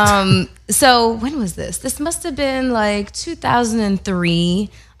 So when was this? This must have been like 2003.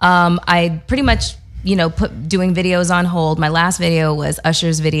 I pretty much, put doing videos on hold. My last video was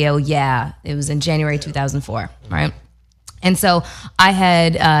Usher's video. Yeah, it was in January 2004, right? And so I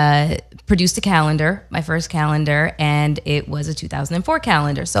had produced a calendar, my first calendar, and it was a 2004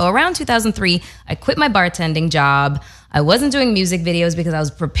 calendar. So around 2003, I quit my bartending job. I wasn't doing music videos because I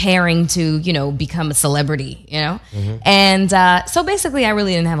was preparing to, become a celebrity, And so basically, I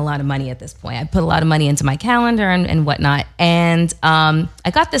really didn't have a lot of money at this point. I put a lot of money into my calendar and whatnot. And I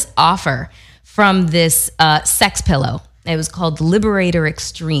got this offer from this sex pillow. It was called Liberator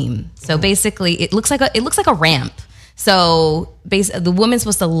Extreme. So basically, it looks like a ramp. So the woman's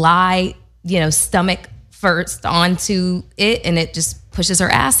supposed to lie, stomach first onto it, and it just pushes her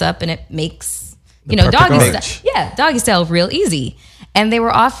ass up, and it makes doggy style real easy. And they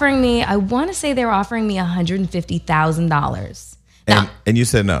were offering me, I want to say they were offering me $150,000. And you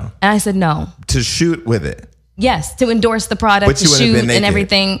said no. And I said no. To shoot with it. Yes, to endorse the product, to shoot and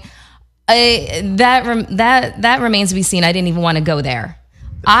everything. That remains to be seen. I didn't even want to go there.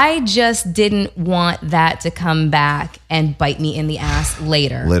 I just didn't want that to come back and bite me in the ass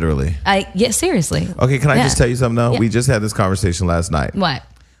later. Literally. Seriously. Okay, can I just tell you something though? Yeah. We just had this conversation last night. What?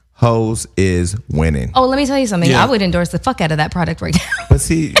 Hose is winning. Oh, let me tell you something. Yeah. I would endorse the fuck out of that product right now. But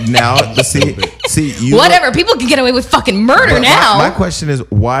see, you whatever. People can get away with fucking murder now. My question is,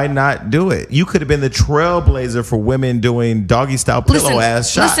 why not do it? You could have been the trailblazer for women doing doggy style pillow ass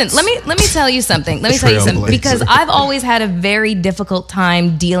shots. Listen, let me tell you something. Because I've always had a very difficult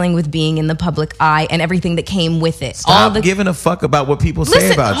time dealing with being in the public eye and everything that came with it. Stop giving a fuck about what people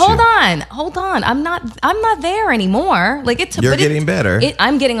say about you. Hold on. I'm not there anymore. You're getting better.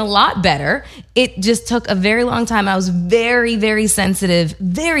 I'm getting a lot better. It just took a very long time. I was very, very sensitive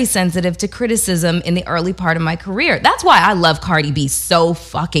to criticism in the early part of my career. That's why I love Cardi B so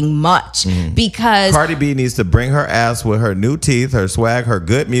fucking much, because Cardi B needs to bring her ass with her new teeth, her swag, her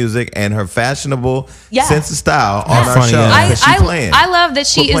good music, and her fashionable sense of style on our show. I love that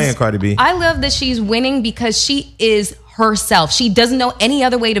she is playing Cardi B. I love that she's winning because she is herself. She doesn't know any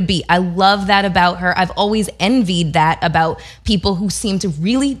other way to be. I love that about her. I've always envied that about people who seem to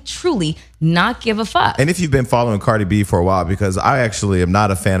really, truly not give a fuck. And if you've been following Cardi B for a while, because I actually am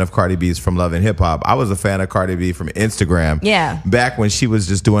not a fan of Cardi B's from Love and Hip Hop. I was a fan of Cardi B from Instagram. Yeah. Back when she was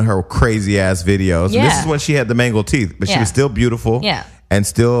just doing her crazy ass videos. Yeah. This is when she had the mangled teeth, but she was still beautiful. Yeah. And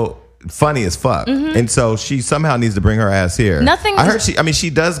still funny as fuck. And so she somehow needs to bring her ass here. She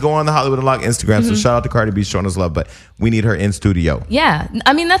does go on the Hollywood Unlocked Instagram, so shout out to Cardi B showing us love, but we need her in studio. Yeah.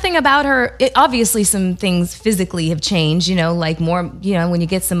 Nothing about her. Obviously some things physically have changed, more, when you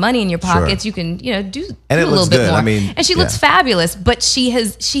get some money in your pockets, you can, do a little bit more. And she looks fabulous, but she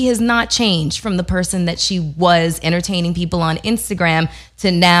has not changed from the person that she was entertaining people on Instagram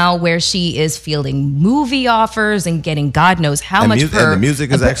to now where she is fielding movie offers and getting God knows how much per. And the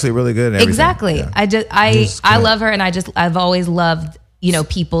music is actually really good. And exactly. Yeah. I love her, and I've always loved,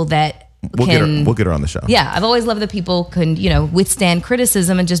 people that we'll get her on the show. Yeah, I've always loved that people can, withstand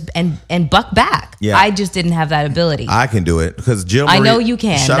criticism and just and buck back. Yeah. I just didn't have that ability. I can do it because Jill Marie, I know you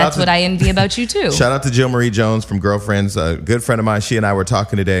can. That's what I envy about you too. Shout out to Jill Marie Jones from Girlfriends, a good friend of mine. She and I were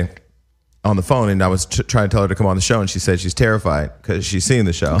talking today. on the phone, and I was trying to tell her to come on the show, and she said she's terrified because she's seen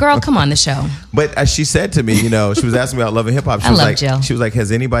the show. Girl, come on the show. But as she said to me, she was asking me about Love and Hip Hop. She I was love like, Jill. She was like,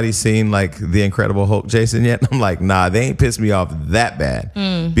 has anybody seen like the Incredible Hulk Jason yet? I'm like, nah, they ain't pissed me off that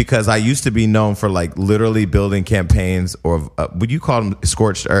bad because I used to be known for like literally building campaigns or would you call them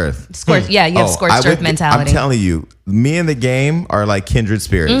scorched earth? Yeah, you have scorched earth mentality. I'm telling you, me and the game are like kindred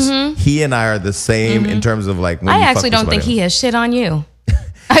spirits. He and I are the same in terms of like. When I you actually fuck don't with think somebody. he has shit on you.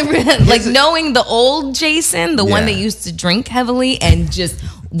 I really, like knowing the old Jason, the one that used to drink heavily and just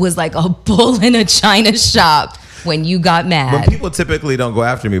was like a bull in a china shop when you got mad. But people typically don't go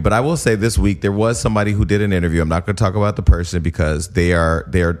after me, but I will say this week there was somebody who did an interview. I'm not going to talk about the person because they're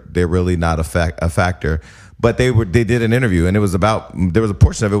really not a factor. But they did an interview, and there was a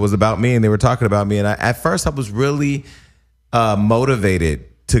portion of it was about me, and they were talking about me. And at first I was really motivated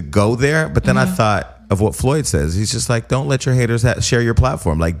to go there, but then I thought of what Floyd says. He's just like, don't let your haters share your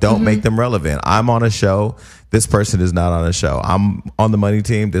platform. Like, don't make them relevant. I'm on a show. This person is not on a show. I'm on the money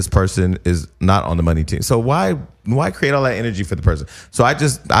team. This person is not on the money team. So why create all that energy for the person? So I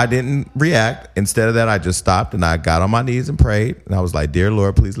didn't react. Instead of that, I just stopped and I got on my knees and prayed. And I was like, dear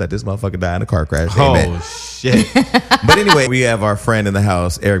Lord, please let this motherfucker die in a car crash. Amen. Shit. But anyway, we have our friend in the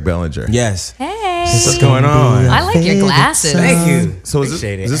house, Eric Bellinger. Yes. Hey. What's going on? I like your glasses. Thank you. So is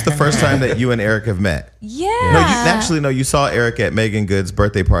this the first time that you and Eric have met? Yeah. No, you saw Eric at Megan Good's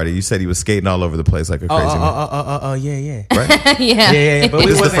birthday party. You said he was skating all over the place like a crazy man. Yeah. Right? Yeah. But we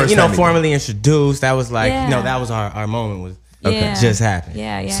This is the wasn't, first time formally introduced. That was like, Yeah. that was our moment was Yeah. just happened.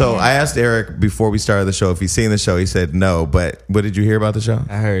 Yeah. So I asked Eric before we started the show if he's seen the show. He said no, but what did you hear about the show?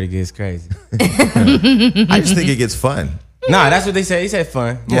 I heard it gets crazy. I just think it gets fun. Nah, that's what they said. He said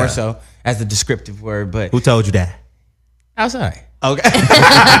fun, Yeah. more so as a descriptive word, but Who told you that? outside. Okay.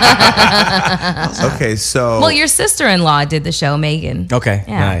 Okay, so Well, your sister-in-law did the show, Megan. Okay,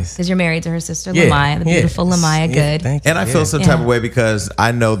 Yeah, nice. because you're married to her sister, Yeah, Lamaya, the beautiful Lamaya Good. Thank you. and I feel some type of way because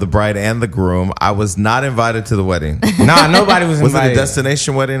I know the bride and the groom. I was not invited to the wedding. Nah, nobody was Was it invited. a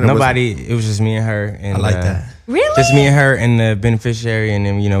destination wedding? Or was Nobody. It was just me and her. And I like that. Really? Just me and her and the beneficiary, and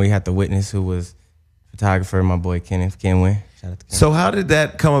then we had the witness who was photographer, my boy Kenneth Kenwin. Shout out to Ken. So how did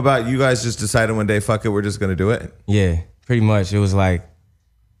that come about? You guys just decided one day, fuck it, we're just gonna do it. Yeah, pretty much. It was like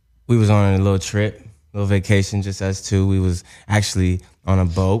we was on a little trip, little vacation, just us two. We was actually on a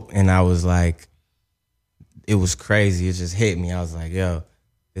boat, and I was like, it was crazy. It just hit me. I was like, yo,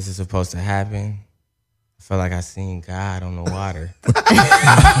 this is supposed to happen. I felt like I seen God on the water.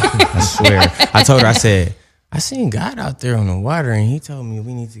 I swear. I told her, I said, I seen God out there on the water, and he told me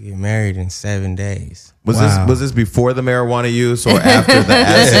we need to get married in 7 days. Was Wow. this before the marijuana use or after the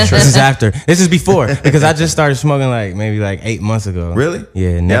acid trip? This is after. This is before, because I just started smoking maybe 8 months ago. Really?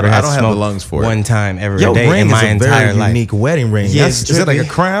 Yeah, never I had don't have smoked the lungs for it. one time ever Your a day ring in is my a entire very life. unique wedding ring. Yeah, Is it's it like a drippy.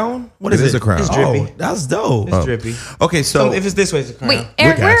 crown? What It is is it? a crown. It's drippy. Oh, that's dope. It's drippy. Okay, so If it's this way, it's a crown. Wait,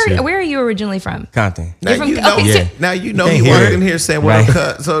 Eric, got you. where are you originally from? Compton. now from- you know, okay, so- now you know You he can't walked hear in it. here saying, "Well, Right.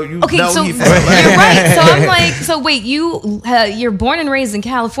 cut." So you Okay, know so he you're felt like, right. So I'm like, so wait, you're born and raised in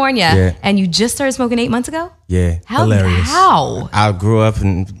California, Yeah. and you just started smoking 8 months ago? Yeah. How? Hilarious. How? I grew up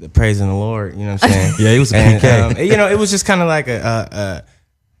and praising the Lord. You know what I'm saying? Yeah, he was a And, PK. it was just kind of like a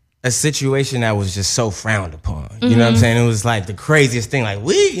situation that was just so frowned upon. You know what I'm saying? It was like the craziest thing. Like you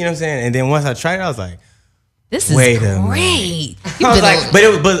know what I'm saying? And then once I tried it, I was like, This is Wait a minute. great. I was like,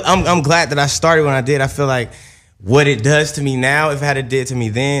 but I'm glad that I started when I did. I feel like what it does to me now, if it had did to me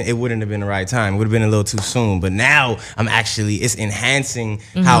then, it wouldn't have been the right time. It would have been a little too soon. But now it's enhancing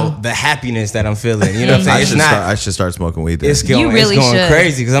how the happiness that I'm feeling. You know what I'm saying? I should start smoking weed. Then. It's going, You really it's going should.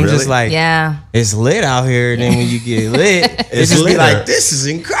 crazy because I'm Really? just like, Yeah. it's lit out here. And then when you get lit, it's just be litter. like, this is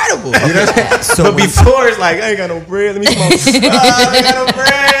incredible. You know what I'm saying? But when- before it's like, I ain't got no bread. Let me smoke. I ain't got no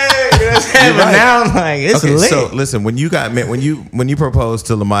bread. You know what I'm saying? But right. now I'm like, it's Okay, lit. so listen, when you proposed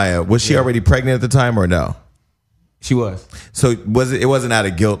to Lamaya, was she already pregnant at the time or no? She was. So it wasn't out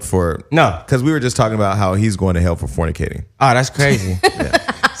of guilt for No. because we were just talking about how he's going to hell for fornicating. Oh, that's crazy.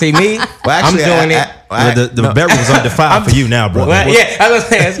 See me? actually, I'm doing it. The bedroom is undefiled for you now, brother. Well, yeah, I was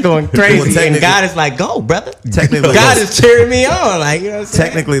saying it's going crazy, and technically- God is like, "Go, brother." Technically, God is cheering me on, like you know what I'm saying.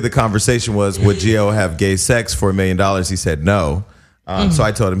 technically the conversation was, would Gio have gay sex for $1 million? He said no. So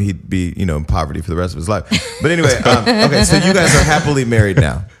I told him he'd be, in poverty for the rest of his life. But anyway, okay, so you guys are happily married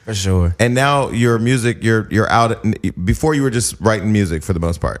now. For sure. And now your music, you're out. Before you were just writing music for the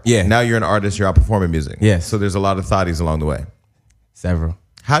most part. Yeah. Now you're an artist. You're out performing music. Yes. So there's a lot of thotties along the way. Several.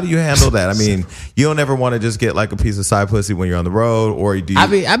 How do you handle that? I mean, you don't ever want to just get like a piece of side pussy when you're on the road, or do you?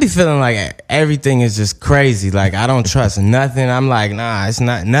 I be feeling like everything is just crazy. Like I don't trust nothing. I'm like, nah, it's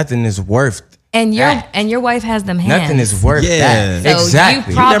not. Nothing is worth And that. your wife has them hands. Nothing is worth Yeah. that. So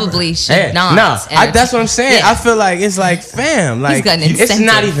Exactly. you probably should not. No, that's what I'm saying. Yeah. I feel like it's like, fam, like got an it's incentive.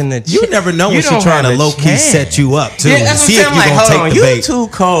 not even the. You never know when you she's don't trying to have a low key chance. set you up too. Yeah, that's See what if I'm you're saying. gonna Like, take hold on, the you bait. too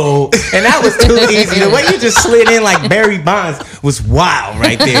cold, and that was too easy. The way you just slid in like Barry Bonds was wild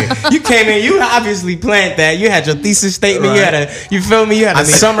right there. You came in, you obviously planned that. You had your thesis statement. You had you feel me? You had a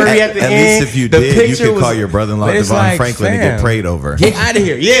summary at the at end. least if you The did, you picture could was- call your brother-in-law but it's Devon like, Franklin and get fam, prayed over. Get out of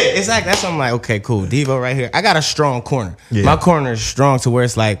here. Yeah, exactly. That's what I'm like, okay, cool. Devo right here. I got a strong corner. Yeah. My corner is strong to where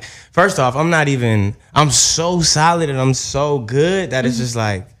it's like, first off, I'm so solid and I'm so good that it's just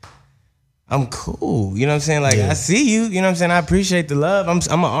like, I'm cool. You know what I'm saying? Like, I see you. You know what I'm saying? I appreciate the love. I'm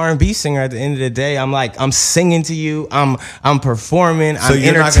an R&B singer at the end of the day. I'm singing to you. I'm performing. I'm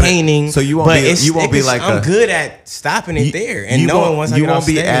you're not gonna- entertaining. so you won't be like I'm good at stopping it there and knowing once I you get won't off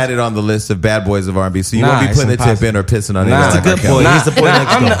be stage. added on the list of bad boys of R&B. So you Nah, won't be it's putting the tip impossible. in or pissing on Nah, anyone He's like a good R. boy. Kelly. He's the boy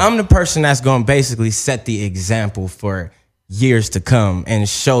next door. I'm the person that's going to basically set the example for years to come and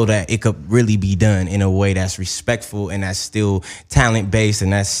show that it could really be done in a way that's respectful and that's still talent based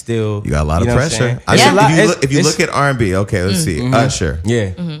and that's still You got a lot of know what I'm pressure. saying? I It's mean, a lot- if you it's- look at R&B, okay, let's see. Usher, yeah,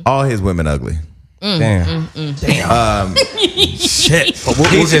 all his women ugly. damn. Shit.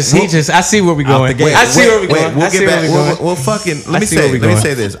 He just. I see where we going. the gate. I see where we going. We'll I see get where back. we going. We'll fucking I let me see where we say. Let me going.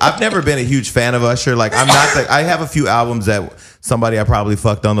 say this. I've never been a huge fan of Usher. Like I'm not. I have a few albums that somebody I probably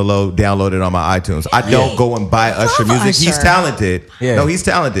fucked on the low downloaded on my iTunes. I don't go and buy Usher music. He's Usher. talented. Yeah. No, he's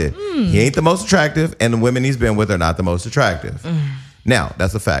talented. He ain't the most attractive, and the women he's been with are not the most attractive. Now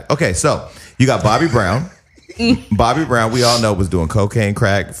that's a fact. Okay, so you got Bobby Brown. Bobby Brown, we all know, was doing cocaine,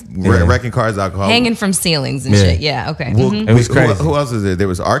 crack, wrecking cars, alcohol. hanging from ceilings and Yeah. shit. Yeah, okay. Well, It was crazy. Who else is there? There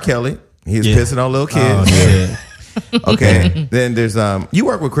was R. Kelly. He was Yeah. pissing on little kids. Oh, yeah. Okay. Then there's you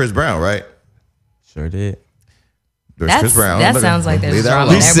work with Chris Brown, right? Sure did. There's Chris Brown. That Look, sounds like leave there's that drama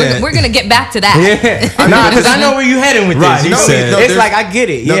alone. there. said- We're gonna get back to that. Yeah, nah, because I know where you heading with Right, this. he You know, said- it's like I get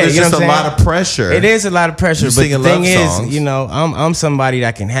it. No, Yeah, there's you know just what a I'm lot saying? of pressure. It is a lot of pressure, You but the singing thing love is, songs. you know, I'm somebody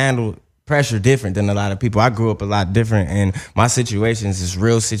that can handle pressure different than a lot of people. I grew up a lot different, and my situations is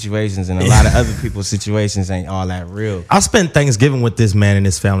real situations, and a lot of other people's situations ain't all that real. I spent Thanksgiving with this man and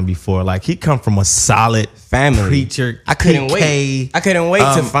his family before. Like he come from a solid Family preacher. I couldn't PK. wait. I couldn't wait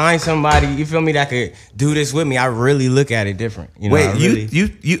to find somebody. You feel me? That could do this with me. I really look at it different. You know, I Wait, really,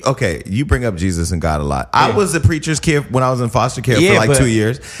 you okay? You bring up Jesus and God a lot. I was a preacher's kid when I was in foster care for Yeah, like but- 2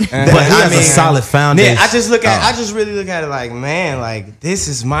 years. But he has a solid foundation. Yeah, I just look at. I just really look at it like, man, like this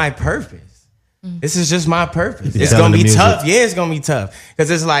is my purpose. This is just my purpose. It's telling gonna the be music. tough. Yeah, it's gonna be tough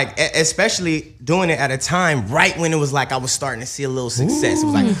because it's like, especially doing it at a time right when it was like I was starting to see a little success. It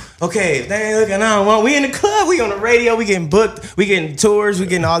was like, okay, if they ain't looking on, we in the club, we on the radio, we getting booked, we getting tours, we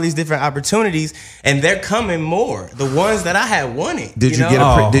getting all these different opportunities, and they're coming more. The ones that I had wanted. Did you know? get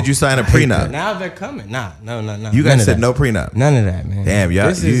a? Did you sign a prenup? Now they're coming. Nah, no. You None guys of said that. no prenup. None of that, man. Damn, y'all-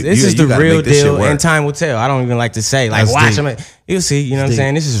 This you- is, this you- is you the gotta real make this shit deal, work. and time will tell. I don't even like to say, like, That's watch deep. them. You'll see. You know what I'm deep.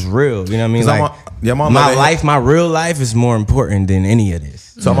 saying? This is real. You know what I mean? 'Cause I'm Like, on- yeah, I'm on my Love and life, my real life is more important than any of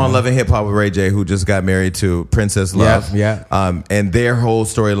this. So I'm on Love and Hip Hop with Ray J, who just got married to Princess Love. Yeah. And their whole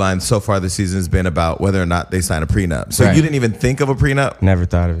storyline so far this season has been about whether or not they sign a prenup. So Right. you didn't even think of a prenup? Never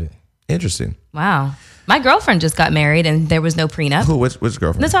thought of it. Interesting. Wow. My girlfriend just got married and there was no prenup. Who? Which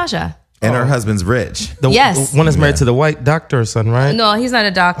girlfriend? Natasha. And her husband's rich. The Yes. one that's married to the white doctor or something, right? No, he's not a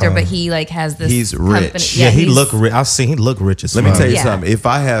doctor, but he like has this. He's rich. company. Yeah, he he's- look rich. I've seen he look rich as Let me fuck. tell you Yeah. something. If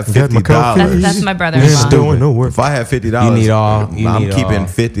I have Got my $50, That's my brother-in-law. doing no work. if I have $50, You need all- you I'm need keeping all.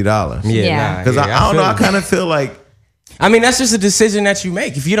 $50. Yeah. Because I don't feel know. I you. kind of feel like I mean, that's just a decision that you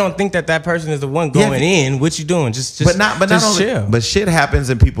make. If you don't think that that person is the one going Yeah. in, what you doing? Just but not just only, chill. but shit happens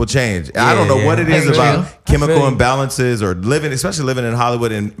and people change. I don't know yeah. what it is Very about true. chemical I feel you. imbalances or living, especially living in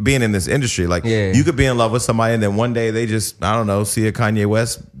Hollywood and being in this industry. Like Yeah. you could be in love with somebody and then one day they just, I don't know, see a Kanye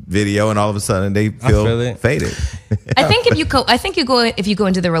West video and all of a sudden they feel feel it. faded. I think if you go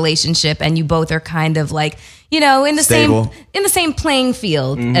into the relationship and you both are kind of like, you know, in the Stable. same playing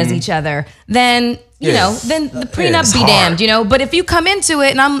field as each other, then you Yeah. know, then the prenup it's be hard. damned, you know. But if you come into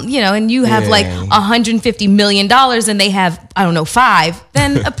it and I'm, you know, and you have Yeah. like $150 million and they have, I don't know, 5,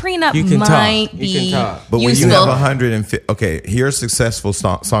 then a prenup You can talk. might You be can talk. But when useful. you have 150, okay, you're a successful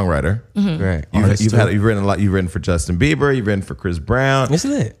songwriter. Right. You've written a lot. You've written for Justin Bieber. You've written for Chris Brown. It's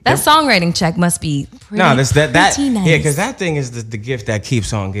lit. that songwriting check must be pretty, No, that's that pretty nice. yeah, because that thing is the gift that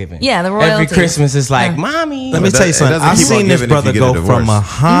keeps on giving. Yeah, the Every royalties. Christmas is like, mommy. Let me But tell you it something. doesn't I've keep on seen this giving if brother you get a go from divorce. a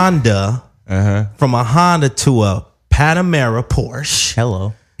Honda, from a Honda to a Panamera Porsche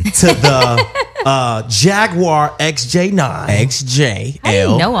Hello. to the Jaguar XJ9. XJ. How do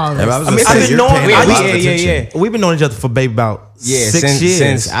you know all this? I was I mean, gonna say, I've been you're knowing. paying a lot of yeah. attention. We've been knowing each other for babe about 6 years.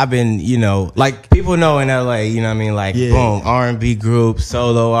 Since I've been, like people know in LA, you know what I mean? Like, boom, R&B group,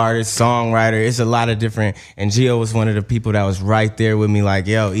 solo artist, songwriter. It's a lot of different. And Gio was one of the people that was right there with me, like,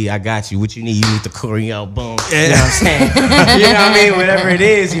 yo, E, I got you. What you need? You need the choreo, boom. You know what I'm saying? You know what I mean? Whatever it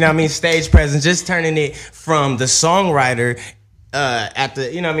is, you know what I mean? Stage presence, just turning it from the songwriter at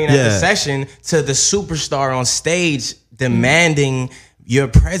the, you know what I mean, at the session to the superstar on stage demanding your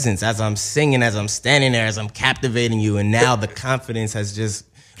presence as I'm singing, as I'm standing there, as I'm captivating you. And now the confidence has just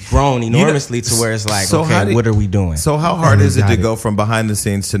grown enormously to where it's like, so okay, what are we doing? So how hard is it to go from behind the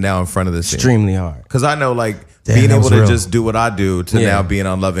scenes to now in front of the scenes? Extremely hard. Because I know, like, Damn, being that able was to real. just do what I do to now being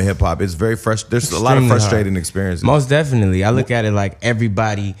on Love and Hip Hop, it's very There's a lot of Extremely frustrating hard. experiences. Most definitely. I look at it like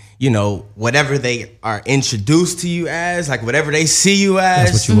everybody, whatever they are introduced to you as, like whatever they see you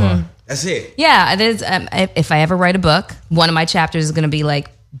as. That's what you are. That's it. Yeah, it is. If I ever write a book, one of my chapters is going to be like,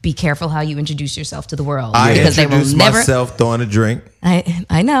 be careful how you introduce yourself to the world. I because they will introduced never. myself throwing a drink.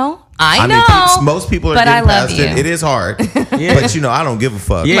 I know. I mean, know. most people are but getting I love past you. it. It is hard, but I don't give a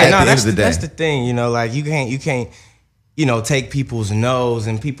fuck. Yeah, Like, no, at the end that's of the day, that's the thing. Like you can't, take people's no's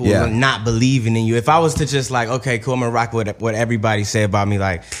and people not believing in you. If I was to just like, okay, cool, I'm gonna rock with what everybody say about me.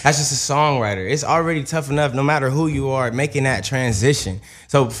 Like that's just a songwriter. It's already tough enough, no matter who you are, making that transition.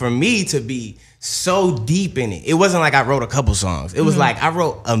 So for me to be so deep in it, it wasn't like I wrote a couple songs. It was like I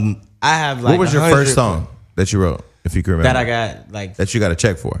wrote. I have like. what was your 100 first song that you wrote, if you can remember? that I got like that you got a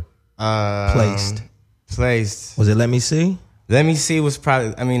check for? placed? Was it Let Me See? Let Me See was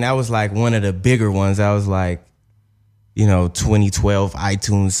probably, that was like one of the bigger ones. That was like, 2012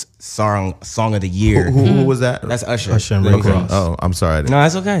 iTunes song of the year. Who was that? That's Usher. Usher and Rick Okay. Ross. Oh, I'm sorry. No,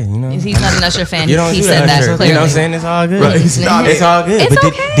 that's okay. He's not an Usher fan. You don't he do said that Usher. clearly. You know what I'm saying? It's all good. Right. He's not- It's all good. It's but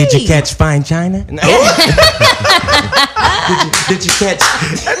okay. did you catch Fine China? No. did you catch?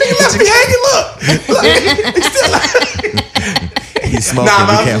 He's smoking. Nah,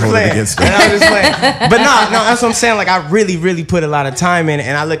 we but can't hold it against him. I'm just playing. But no, that's what I'm saying. Like I really, really put a lot of time in it,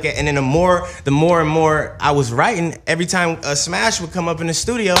 and I look at, and then the more and more I was writing, every time a smash would come up in the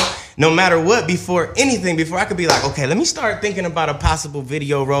studio, no matter what, before I could be like, okay, let me start thinking about a possible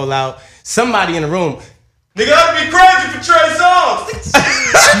video rollout. Somebody in the room, nigga, I'd be crazy for Trey Songz.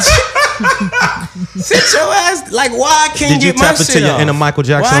 Sit your ass. Like, why I can't Did you get my tap into shit your off? inner Michael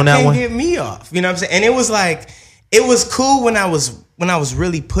Jackson Why on that can't one? get me off? You know what I'm saying? And it was like, it was cool when I was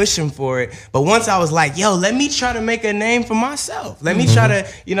really pushing for it. But once I was like, yo, let me try to make a name for myself. Let me try to,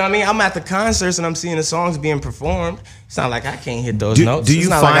 you know what I mean? I'm at the concerts and I'm seeing the songs being performed. It's not like I can't hit those notes. do you it's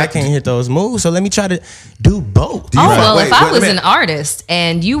not find- like I can't hit those moves. So let me try to do both. Oh, well, Wait, if I wait a was minute. an artist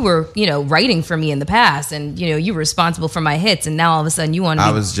and you were, writing for me in the past and, you were responsible for my hits and now all of a sudden you want to be,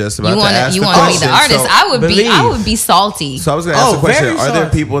 I was just about to wanna- ask you the want to be the question. artist, So, I would be salty. So I was going to ask Oh, the question: very are there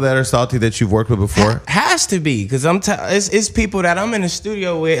salty. people that are salty that you've worked with before? Has to be, because it's people that I'm in the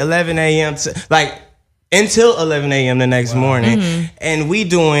studio with 11 a.m. until 11 a.m. the next morning, and we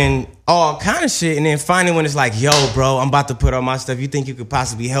doing all kind of shit, and then finally when it's like, yo, bro, I'm about to put on my stuff. You think you could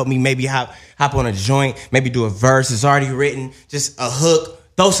possibly help me? Maybe hop on a joint, maybe do a verse. It's already written, just a hook,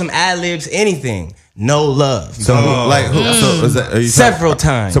 throw some ad libs, anything. No love. So, so is that, are you Several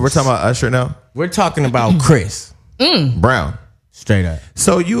times. So we're talking about Usher now, We're talking about Chris, Brown. straight up.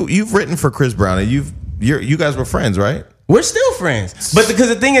 So you've written for Chris Brown, and you guys were friends, right? We're still friends, but because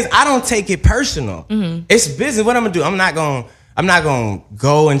the thing is, I don't take it personal. It's business. What I'm gonna do? I'm not gonna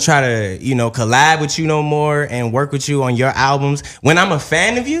go and try to collab with you no more and work with you on your albums. When I'm a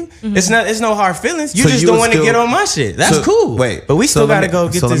fan of you, it's no hard feelings. You So just you don't would want to still- get on my shit. That's So, cool. Wait, but we so still let gotta me- go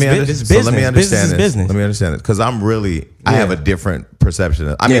get so this let me business. So let me understand Business is this. business. Let me understand this because I Yeah. have a different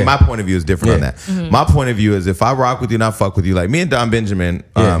perception. I mean, Yeah. my point of view is different on Yeah. that. My point of view is if I rock with you and I fuck with you, like me and Don Benjamin,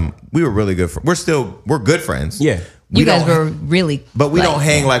 Yeah. we were really good. We're good friends. Yeah. You guys don't- were really, But we like, don't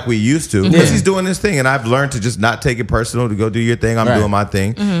hang like we used to because he's doing this thing, and I've learned to just not take it personal. To go do your thing, I'm Right. doing my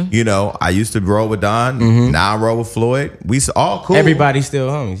thing. I used to roll with Don. Now I roll with Floyd. We all cool. Everybody's still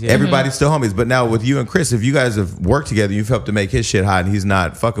homies. Yeah. Everybody's still homies. But now with you and Chris, if you guys have worked together, you've helped to make his shit hot, and he's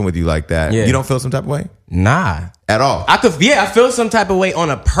not fucking with you like that. Yeah. You don't feel some type of way Nah. at all. I feel some type of way on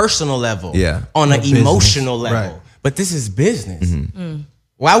a personal level. Yeah. On an business. emotional level. Right. But this is business.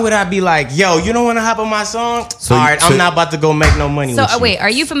 Why would I be like, yo, you don't want to hop on my song? So all you- right, so- I'm not about to go make no money So with you. wait, are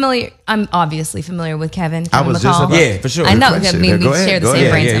you familiar? I'm obviously familiar with Kevin. I Kevin was just McCall. about- Yeah, for sure. I know. Good question. I mean, we Go ahead, share the go same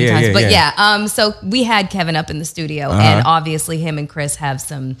ahead. brain Yeah, sometimes, yeah, but yeah. so we had Kevin up in the studio, and obviously him and Chris have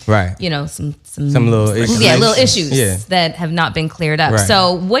some, Right. some little issues. yeah, little issues Yeah. that have not been cleared up. Right.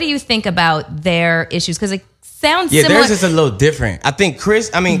 So, what do you think about their issues? Because it sounds Yeah, similar. theirs is a little different. I think Chris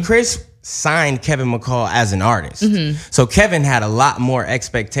signed Kevin McCall as an artist. Mm-hmm. So Kevin had a lot more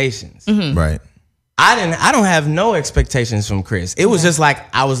expectations. Right. I don't have no expectations from Chris. It was just like,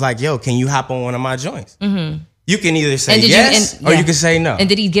 I was like, yo, can you hop on one of my joints? You can either say And did yes or yeah. you can say no. And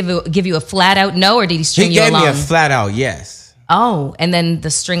did he give you a flat out no, or did he string He you gave along? me a flat out yes. Oh, and then the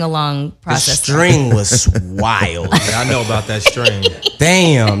string along The process. string was wild. I know about that string.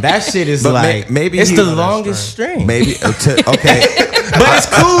 Damn, that shit is But like, maybe it's he- the longest string. Maybe okay. But it's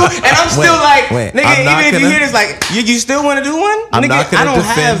cool, and I'm still like, wait, nigga, I'm not even if you gonna- hear this, like, you still want to do one? I'm Nigga, not gonna I don't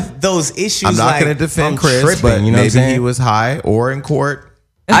defend- have those issues. I'm not like, going to defend I'm Chris, tripping, but you know what I'm maybe saying? he was high or in court.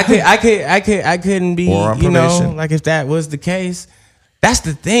 I couldn't be, Or on you know, probation. like if that was the case. That's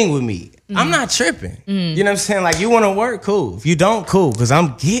the thing with me. I'm not tripping. You know what I'm saying? Like, you want to work, cool. If you don't, cool, because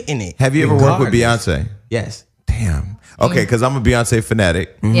I'm getting it. Have you ever worked with regardless. Beyonce? Yes. Damn. Okay, because I'm a Beyonce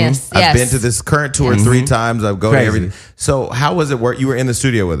fanatic. Yes, I've yes. been to this current tour 3 times. I've gone to Crazy. everything. So how was it work? You were in the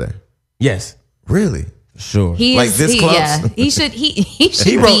studio with her? Yes. Really? Sure. He Like is, this he, close? yeah, he should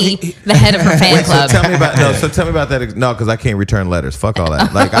wrote- be the head of her fan Wait, so club. tell me about tell me about that. No, because I can't return letters. Fuck all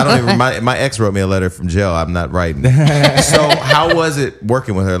that. Like I don't even. My ex wrote me a letter from jail. I'm not writing. So how was it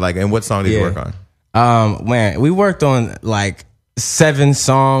working with her? Like, and what song did you work on? Man, we worked on like 7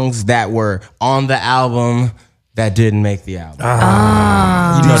 songs that were on the album that didn't make the album.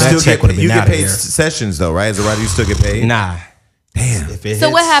 You know that Still check would have you been get out of paid here. sessions though, right? As a writer, you still get paid. Nah. Damn. If it So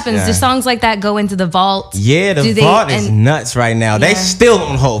what hits- happens? yeah. Do songs like that go into the vault? Yeah, the Do they- vault is and- nuts right now. They Yeah. still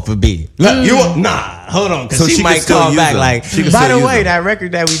on hold for B. Look, hold on, because So she, she might can still call use back them. like, She can by still the use way, them. that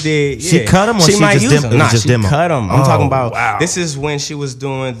record that we did, She yeah, cut 'em or she might just use dem- them. it was Nah, just she demo? cut them. I'm Oh, talking about, wow. this is when she was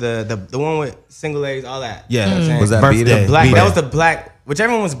doing the one with single A's, all that. Yeah. You know what I'm saying? Was that Birthday. Beat It? black? Beat That It. was the black,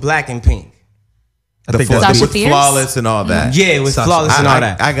 whichever one was black and pink. I think Fla- that's Sasha with Fierce? flawless and all that. Yeah, it was Sasha. flawless and all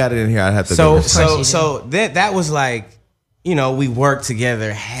that. I got it in here. I have to. So go. course you so did. that was like, you know, we worked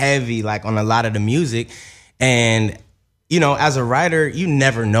together heavy, like on a lot of the music, and you know, as a writer, you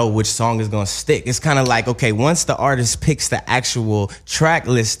never know which song is gonna stick. It's kind of like, okay, once the artist picks the actual track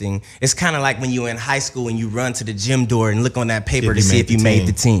listing, it's kind of like when you're in high school and you run to the gym door and look on that paper to see if you made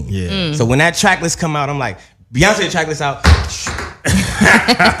the team. Yeah. So when that track list come out, I'm like, Beyonce track list out.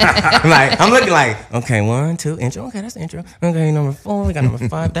 I'm looking like, okay, 1, 2, intro. Okay, that's the intro. Okay, number 4, we got number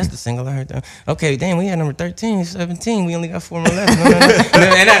 5. That's the single I heard. That. Okay, damn, we had number 13, 17. We only got 4 more left.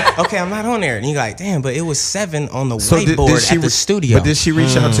 No. Okay, I'm not on there. And you're like, damn, but it was 7 on the whiteboard at the studio. But did she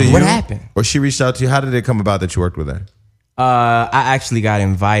reach out to you? What happened? Or she reached out to you? How did it come about that you worked with her? I actually got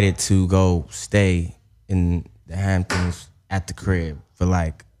invited to go stay in the Hamptons at the crib for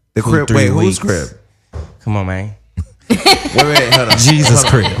like The 2, crib. 3 Wait, whose weeks. crib? Come on, man. Wait, hold on. Jesus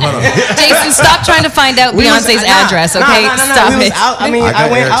Christ. Jason, stop trying to find out Beyonce's address, okay? Stop We was it. out, I mean, I got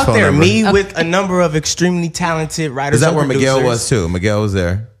I went Eric's out phone there. number. Me with a number of extremely talented writers. Is that and where Miguel producers. was too? Miguel was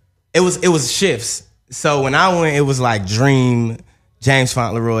there. It was shifts. So when I went, it was like Dream, James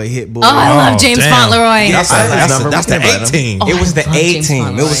Fauntleroy, Hit Boy. Oh, I love Oh, James damn. Fauntleroy. Yes, That's the 18. It was the I love James 18. It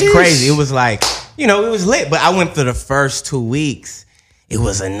Fauntleroy. was crazy. It was like, you know, it was lit. But I went through the first 2 weeks. It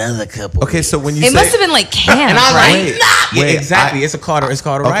was another couple. Okay, so when you It say, must have been like camp, And I was right? like, nah. Wait, Yeah, exactly. I- It's called a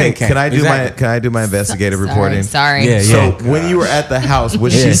okay, writing camp. can I do Exactly. my investigative Sorry, reporting? Sorry. Yeah, So when you were at the house,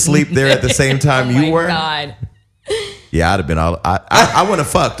 would she sleep there at the same time Oh you my were? God. Yeah, I'd have been all. I wouldn't have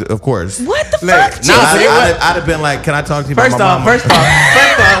fucked, of course. What the Look, fuck, nah, Jason? but I'd have been like, "Can I talk to you First about off, my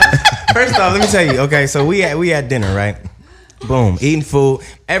mama?" first off, let me tell you. Okay, so we had dinner, right? Boom, eating food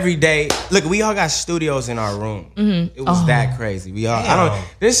every day. Look, we all got studios in our room. Mm-hmm. It was that crazy. We all. I don't.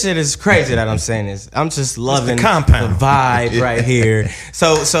 This shit is crazy that I'm saying this. I'm just loving compound. the vibe right here.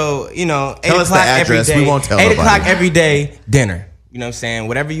 So you know, 8 Tell us the o'clock every address. day. We won't tell 8 nobody. o'clock every day. Dinner. You know what I'm saying?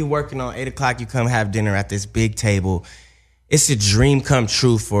 Whatever you're working on, 8 o'clock you come have dinner at this big table. It's a dream come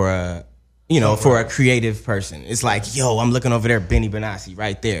true for a. You know, for a creative person. It's like, yo, I'm looking over there, Benny Benassi,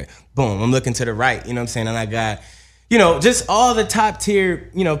 right there. Boom, I'm looking to the right, you know what I'm saying? And I got, you know, just all the top tier,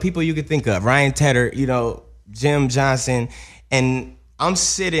 you know, people you could think of. Ryan Tedder, you know, Jim Johnson. And I'm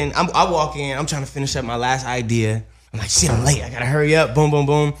sitting, I walk in, I'm trying to finish up my last idea. I'm like, shit, I'm late. I gotta hurry up. Boom, boom,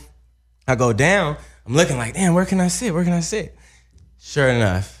 boom. I go down. I'm looking like, damn, where can I sit? Where can I sit? Sure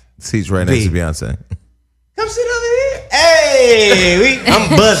enough. Seats right next to B. Beyonce. Come sit over here. Hey, I'm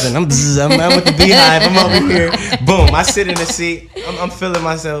buzzing. I'm with the beehive. I'm over here. Boom. I sit in the seat. I'm feeling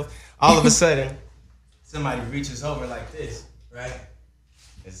myself. All of a sudden, somebody reaches over like this, right?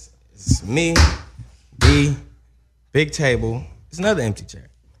 It's me, B, big table. It's another empty chair.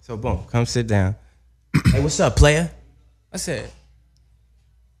 So boom, come sit down. Hey, what's up, player? I said,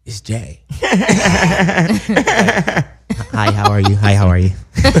 it's Jay. Hi, how are you? Hi, how are you?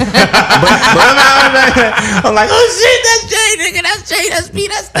 I'm like, oh shit, that's Jay, nigga, that's Jay, that's me,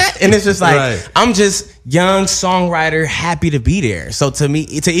 that's that. And it's just like, Right. I'm just young songwriter, happy to be there. So to me,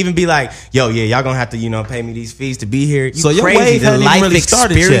 to even be like, yo, yeah, y'all gonna have to, pay me these fees to be here. You So your crazy. wave The hadn't even life really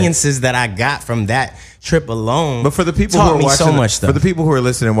started yet. experiences that I got from that trip alone. But for the people taught who are me watching, so much stuff. for the people who are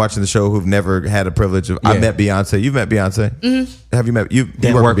listening and watching the show who've never had a privilege of, I Yeah. met Beyonce. You've met Beyonce. Mm-hmm. Have you met? You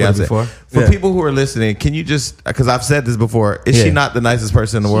Didn't worked work with with Beyonce her before. For Yeah. people who are listening, can you just? Because I've said this before. Is she Yeah. not the nicest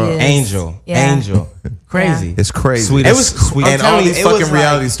person in the world? is. Angel, Yeah. Angel, crazy. It's crazy. Sweet It as- was sweet. I'm And telling all you, these it was fucking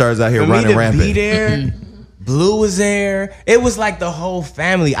reality stars out here for me running to rampant. Be there, Blue was there. It was like the whole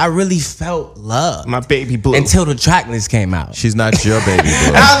family. I really felt love My baby Blue. until the track list came out. She's not your baby. Boo.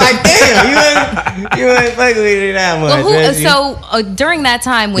 I was like, damn, you ain't fucking with me that much. Well, man. so during that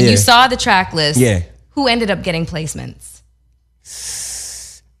time when Yeah. you saw the track list, Yeah. who ended up getting placements?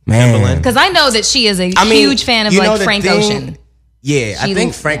 man, Because I know that she is a I mean, huge fan of you know like the Frank thing- Ocean. yeah, I She-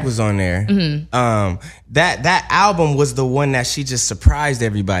 think Frank was on there. That album was the one that she just surprised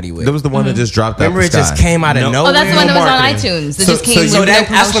everybody with. That was the one that just dropped out Remember, the it just sky. came out of nowhere. Oh, that's the one that was on marketing. iTunes. It So- just so came. you- So with no that's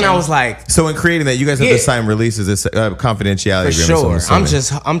when I promotion. was like, So in creating that, you guys have Yeah. to sign releases, it's confidentiality for agreements. sure.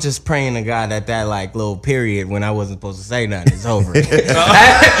 assuming. I'm just praying to God that like little period when I wasn't supposed to say nothing is over. At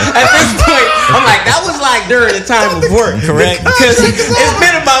this point, I'm like, that was like during the time of work, correct? Because it's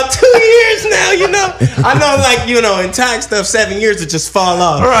been about 2 years now. I know, like in tax stuff, 7 years it just fall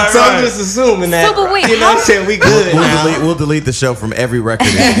off. Right, so right. I'm just assuming that. So, but wait, you know what I'm how- saying? We good now. We'll delete the show from every record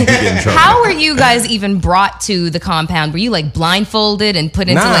if you get in trouble. How were you guys even brought to the compound? Were you like blindfolded and put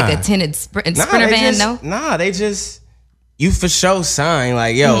into Nah. like a tinted sprinter they van? just, No. Nah, they just. You for sure sign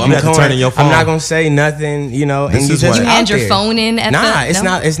like, yo, You have to turn in your phone. I'm not gonna say nothing, This and you is just why- You out hand your there. phone in at Nah, the. it's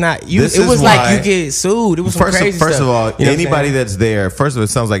no? not. It's not. You. This It was is like why- you get sued. It was some First, crazy first stuff. of all, You know what I'm anybody saying? that's there, first of all, it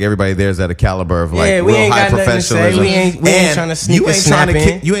sounds like everybody there is at a caliber of like Yeah, we real ain't high got nothing to say. professionalism. We ain't And trying to sneak you a ain't trying to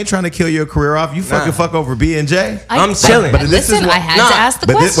snap in. you ain't trying to kill your career off. You fucking fuck over B&J. I'm chilling. But this is Listen, what- I had Nah, to ask the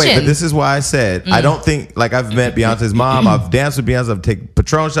But question. this is why I said I don't think like I've met Beyonce's mom. I've danced with Beyonce. I've taken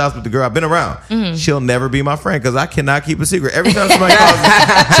Patron shots with the girl. I've been around. She'll never be my friend because I cannot keep a secret. Every time somebody calls me,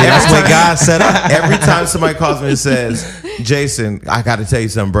 That's what God set up. every time somebody calls me and says, "Jason, I got to tell you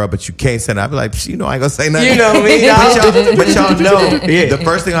something, bro, but you can't say that." I be like, "Psh, I ain't gonna say nothing." You know me, but y'all know. The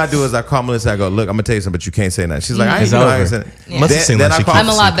first thing I do is I call Melissa. I go, "Look, I'm gonna tell you something, but you can't say nothing." She's like, "I ain't It's know. I over. ain't saying." Yeah. Must have seemed like she call- I'm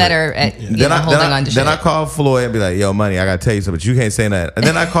a lot better at holding on to shit. then I call Floyd and be like, "Yo, money, I gotta tell you something, but you can't say that." And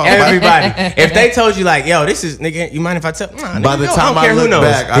then I call Everybody, if they told you like, yo, this is nigga, you mind if I tell? Nah, By nigga, the go. time I don't care I who look knows.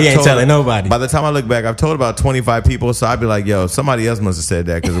 back, He ain't telling nobody. By the time I look back, I've told about 25 people, so I'd be like, "Yo, somebody else must have said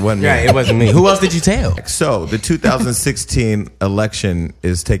that because it wasn't me." Right, it wasn't me. Who else did you tell? So the 2016 election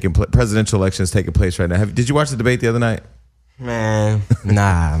is presidential election is taking place right now. Did you watch the debate the other night? Man,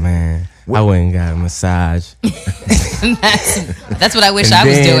 nah, man. I went and got a massage. That's what I wish I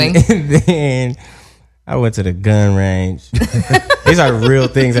was doing. And then I went to the gun range. These are real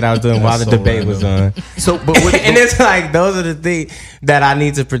things that I was doing while the so debate was on. So, but what, And it's like those are the things that I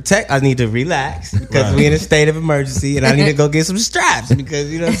need to protect. I need to relax because we're in a state of emergency, and I need to go get some straps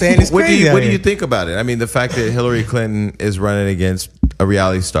because you know what I'm saying. It's what crazy. do out you here. think about it? I mean, the fact that Hillary Clinton is running against a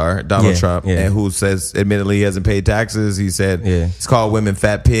reality star, Donald Yeah, Trump, yeah. and who says admittedly he hasn't paid taxes. He said Yeah. he's called women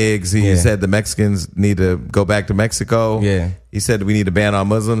fat pigs. He Yeah. said the Mexicans need to go back to Mexico. Yeah. He said we need to ban all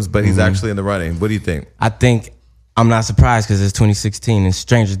Muslims, but he's actually in the running. What do you think? I think I'm not surprised because it's 2016 and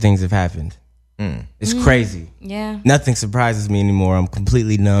stranger things have happened. It's crazy. Yeah. Nothing surprises me anymore. I'm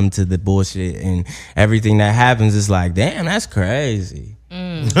completely numb to the bullshit and everything that happens is like, damn, that's crazy.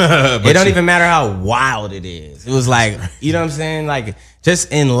 It don't even matter how wild it is. It was like, you know what I'm saying? Like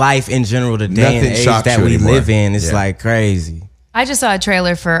just in life in general, the day and Nothing age shocks that you we anymore. live in, it's Yeah. like crazy. I just saw a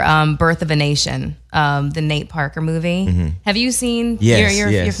trailer for Birth of a Nation, the Nate Parker movie. Have you seen? Yes, you're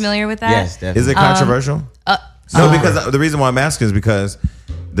yes. familiar with that? Yes, definitely. Is it controversial? No, because the reason why I'm asking is because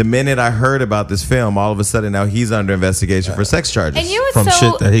the minute I heard about this film, all of a sudden now he's under investigation for sex charges. And you know From what's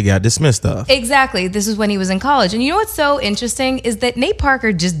so shit that he got dismissed of. exactly? This is when he was in college, and you know what's so interesting is that Nate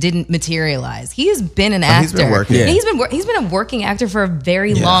Parker just didn't materialize. He has been an actor. he's been working. Yeah. He's been a working actor for a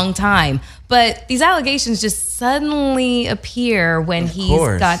very long time. But these allegations just suddenly appear when he's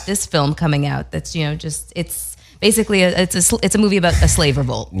course. got this film coming out. That's just it's basically it's a movie about a slave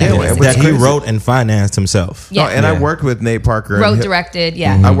revolt. Yeah, well, That he crazy. wrote and financed himself. Yeah. Oh, and I worked with Nate Parker. and Wrote, Hill- directed,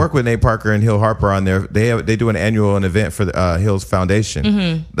 yeah. I work with Nate Parker and Hill Harper on their. They do an annual event for the Hill's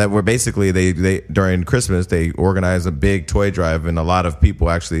Foundation that where basically they during Christmas they organize a big toy drive and a lot of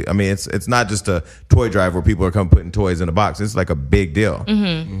people actually. I mean, it's not just a toy drive where people are coming putting toys in a box. It's like a big deal,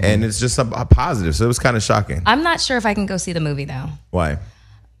 and it's just a positive. So it was kind of shocking. I'm not sure if I can go see the movie though, Why?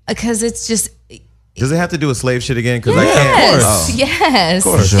 because it's just Does it have to do with slave shit again? Because Yes, I can't. yes.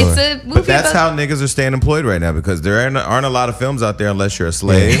 course. It's a movie But that's about- how niggas are staying employed right now because there aren't a lot of films out there unless you're a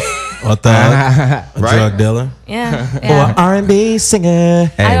slave. A thug, a Right. drug dealer, Yeah, or yeah. an R&B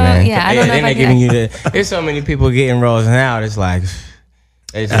singer. Hey, I don't- man. yeah, I don't know Then if I they can- giving you the. There's so many people getting roles now. It's like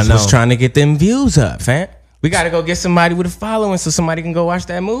they just know. was trying to get them views up, fam. We got to go get somebody with a following so somebody can go watch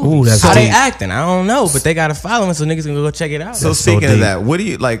that movie. Ooh, that's How they deep. acting, I don't know, but they got a following so niggas can go check it out. So That's so speaking of deep. that, what do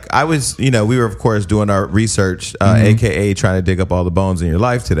you like? I was, we were of course doing our research, aka trying to dig up all the bones in your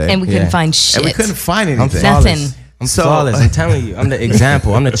life today, And we couldn't Yeah. find shit. and we couldn't find anything. Nothing. I'm So- flawless. I'm telling you, I'm the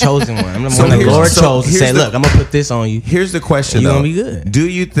example. I'm the chosen one. I'm the So one the here's- Lord so chose to here's say, the- "Look, I'm gonna put this on you." Here's the question, You though. gonna be good. Do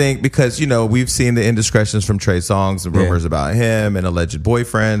you think, because, we've seen the indiscretions from Trey Songz and Yeah. rumors about him and alleged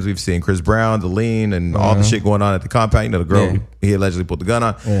boyfriends. We've seen Chris Brown, the lean, and all the shit going on at the compound. The girl Yeah. he allegedly pulled the gun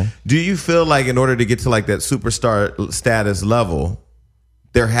on. Yeah. Do you feel like in order to get to like that superstar status level,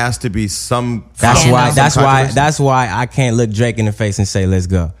 there has to be some That's Scandal. why. That's some why. controversy? That's why I can't look Drake in the face and say, "Let's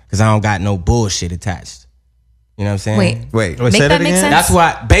go," because I don't got no bullshit attached. You know what I'm saying? Wait. Wait. Wait, Make say that that make again? sense? That's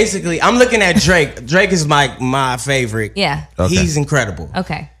why. Basically, I'm looking at Drake. Drake is my favorite. Yeah. Okay. He's incredible.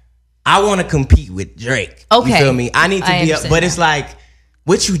 Okay. I want to compete with Drake. Okay. You feel me? I need to I be up. understand But that. it's like,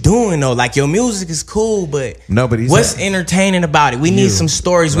 what you doing though? Like your music is cool, but No, but he's what's not- entertaining about it? We need some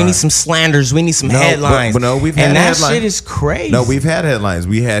stories. We need some slanders. We need some No, but- headlines. but no, we've had and that headlines. shit is crazy. No, we've had headlines.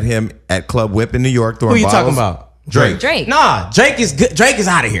 We had him at Club Whip in New York throwing Who you bottles. talking about? Drake. Nah, Drake is good. Drake is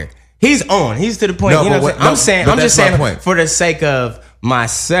out of here. He's on. He's to the point. No, you know but what what- I'm saying? no, I'm but just that's my saying point. for the sake of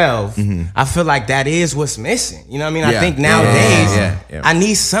myself, I feel like that is what's missing. You know what I mean? I Yeah. think nowadays Yeah. I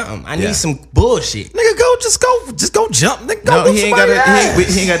need something. I Yeah. need some bullshit. Nigga, just go jump. Nigga, go No, whoop he ain't somebody's got to.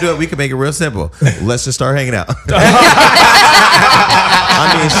 ass. He ain't got to do it. We can make it real simple. Let's just start hanging out.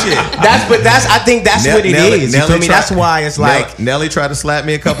 I mean, shit. I think that's what it is. You feel me? That's why it's like Nelly tried to slap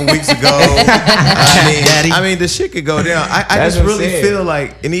me a couple weeks ago. I mean, the shit could go down. I That's just what I'm really saying. feel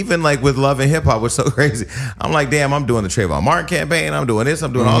like, and even like with Love and Hip Hop, was so crazy. I'm like, damn, I'm doing the Trayvon Martin campaign. I'm doing this.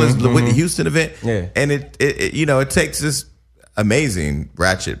 I'm doing all this. The Whitney Houston event. Yeah. And it it takes this amazing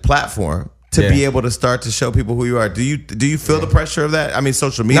ratchet platform to Yeah. be able to start to show people who you are. Do you feel the pressure of that? I mean,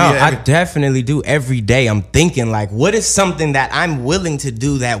 social media. No, I I mean, definitely do. Every day I'm thinking like, what is something that I'm willing to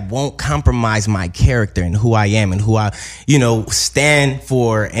do that won't compromise my character and who I am and who I, stand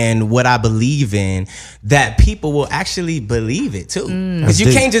for and what I believe in, that people will actually believe it too. Because you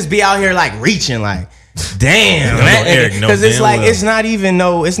deep. can't just be out here like reaching like, damn, No, Eric, no, because it's damn like well.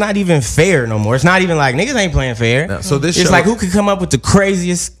 it's not even fair no more. It's not even like niggas ain't playing fair. No, so this it's show- like who could come up with the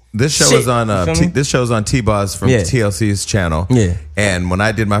craziest. This show shit, is on you feel me? this show's on T-Boz from Yeah. TLC's channel. Yeah. And when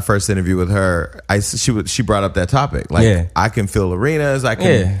I did my first interview with her, she brought up that topic. Like, Yeah. I can fill arenas, I can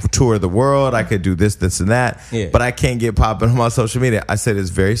Yeah. tour the world, I could do this, and that, Yeah. but I can't get popping on my social media. I said it's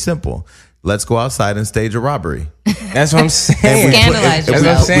very simple. Let's go outside and stage a robbery. That's what I'm saying. Scandalize That's what I'm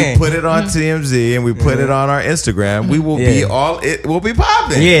yourself. saying. We put it on TMZ and we put it on our Instagram. We will be Yeah. it will be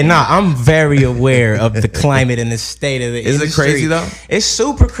popping. Yeah, nah, I'm very aware of the climate and the state of the Is it industry. crazy, though? It's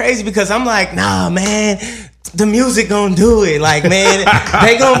super crazy because I'm like, nah, man, the music gonna do it. Like, man,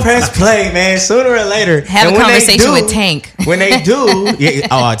 they gonna press play, man, sooner or later. Have And a when they conversation do- with Tank. When they do,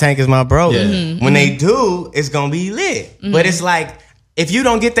 Tank is my bro. Mm-hmm. When they do, it's gonna be lit. But it's like, if you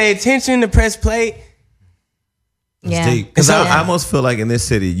don't get their attention to press play, Yeah. deep. Because Yeah. I almost feel like in this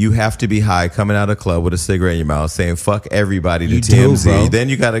city, you have to be high coming out of a club with a cigarette in your mouth saying, fuck everybody to You do, TMZ. bro. Then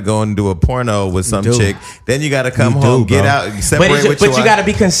you got to go and do a porno with some do. chick. Then you got to come You do, home, get bro. out, separate with but your you got to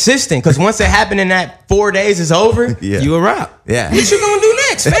be consistent because once it happened in that 4 days is over, Yeah. you a wrap. Yeah. What you gonna do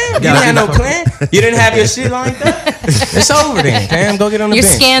next, fam? You didn't have no plan. You didn't have your shit lined up. It's over then, fam. Go get on the Your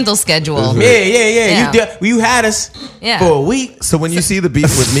bench. scandal schedule. Yeah. Yeah. You had us Yeah. for a week. So when you see the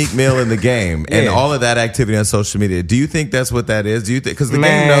beef with Meek Mill in the game and Yeah. all of that activity on social media, do you think that's what that is? Do you think because the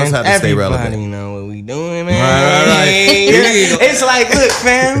Man, game knows how to stay everybody relevant? know what we doing, man. Right. It's like, look,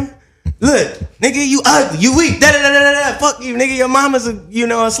 fam. Look, nigga, you ugly, you weak, da da da da da. Fuck you, nigga. Your mama's a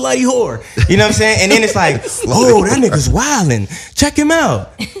slutty whore. You know what I'm saying? And then it's like, oh, that nigga's wildin'. Check him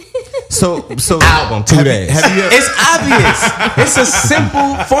out. So Album 2 days. Have you? It's obvious. It's a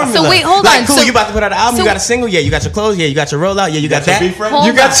simple formula. So wait, hold like, on. Cool, So- you about to put out an album? so- You got a single? Yeah. You got your clothes? Yeah. You got your rollout? Yeah. You got that? your beef ready?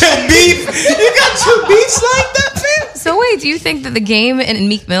 You got your beef? You got your beefs like that, fam? So wait, do you think that the game and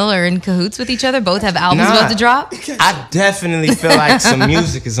Meek Mill are in cahoots with each other? Both have albums Nah. about to drop? I definitely feel like some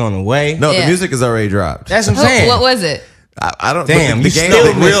music is on the way. No, Yeah. the music is already dropped. That's what I'm saying. What was it? I don't. Damn, but the you game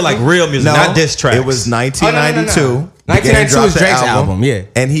still real music, No, not diss tracks. It was 1992. Oh, no. The Game 1992 dropped is the Drake's album, yeah.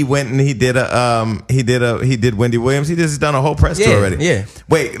 And he went and he did Wendy Williams. He just done a whole press tour already. yeah.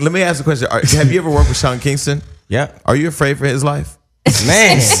 Wait, let me ask a question. Have you ever worked with Sean Kingston? Yeah. Are you afraid for his life?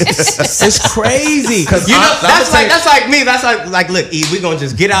 Man, it's crazy. You know, that's like me. That's like look, E, we gonna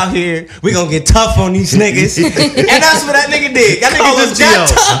just get out here. We gonna get tough on these niggas, and that's what that nigga did. That nigga just got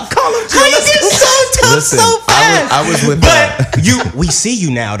tough. Call him Gio. How you get so tough so fast? I was with but we see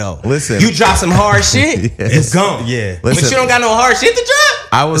you now though. Listen, you drop some hard shit. It's gone. Yeah, but you don't got no hard shit to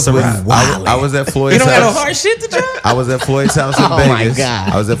drop. I was at Floyd's. You don't house. got no hard shit to drop. I was at Floyd's house in Vegas. My God.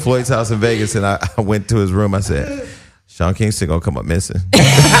 I was at Floyd's house in Vegas, and I went to his room. I said, Sean Kingston gonna come up missing.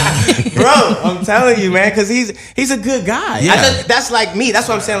 Bro, I'm telling you, man, because he's a good guy. Yeah. That's like me. That's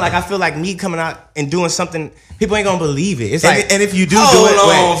what I'm saying. Like, I feel like me coming out and doing something, people ain't gonna believe it. It's like, and if you do hold do it,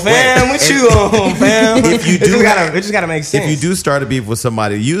 on, fam, what you on, fam? If you do, it just gotta make sense. If you do start a beef with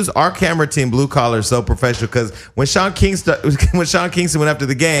somebody, use our camera team. Blue Collar is so professional because when Sean Kingston went after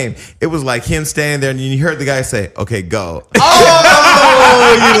the game, it was like him standing there, and you heard the guy say, "Okay, go."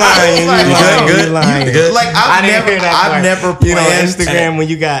 Oh, you lying? Good? You lying? Good? Like I've never planned Instagram when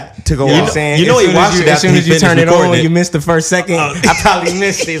you got to go. You know what I'm saying? You know he watched it as soon as you turn it on, it. you missed the first second. I probably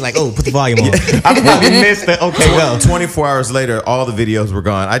missed it. He's like, oh, put the volume on. I probably missed it. Okay, go. 24 hours later, all the videos were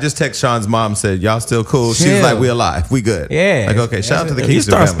gone. I just text Sean's mom, said, "Y'all still cool?" She's Chill. like, "We alive, we good." Yeah. Like, okay, shout out to the You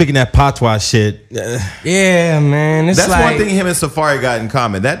Kingston start family. speaking that patois shit. Yeah, man. It's That's like, one thing him and Safari got in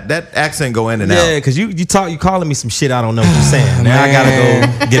common. That accent go in and Yeah, out. because you calling me some shit I don't know what you're saying. Now I gotta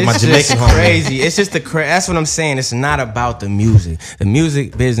go get my It's Jamaican just homie. crazy. It's just that's what I'm saying. It's not about the music. The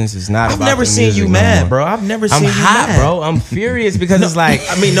music business is not I've about never the seen music you no mad, more. bro. I've never I'm seen you hot, mad, bro. I'm furious because it's like,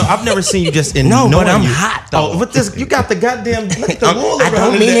 I mean, no, I've never seen you just in No, but knowing I'm you. hot, though. Oh, but this, you got the goddamn look at the wool I around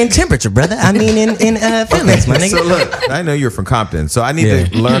don't it. mean in temperature, brother. I mean in feelings, my nigga. So look, I know you're from Compton, so I need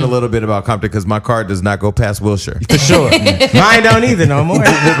to learn a little bit about Compton because my car does not go past Wilshire. For sure. Mine don't either no more.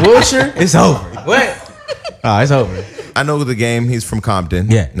 Wilshire, it's over. What? Oh, it's over. I know the game. He's from Compton.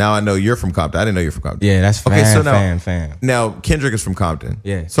 Yeah. Now I know you're from Compton. I didn't know you're from Compton. Yeah, that's Okay, so fan. now Kendrick is from Compton.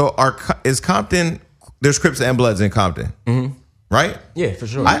 Yeah. So is Compton? There's Crips and Bloods in Compton, right? Yeah, for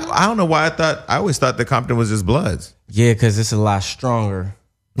sure. I don't know why I always thought that Compton was just Bloods. Yeah, because it's a lot stronger.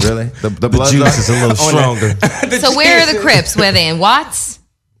 Really? The The Bloods juice are- is a little stronger. So where are the Crips? Where they in Watts?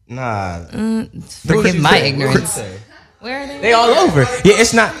 Nah. Forgive my ignorance. Where are they? They all over. Yeah,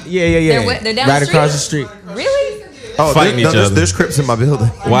 it's not. Yeah. They're down right the across the street? street. Really? Oh, Fighting each other. there's Crips in my building.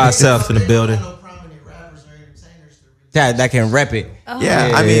 Wide South in the building. That can rep it.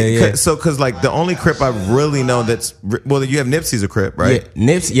 Yeah, I mean, yeah. because like the only Crip I've really known that's well, you have Nipsey's a Crip, right? Yeah,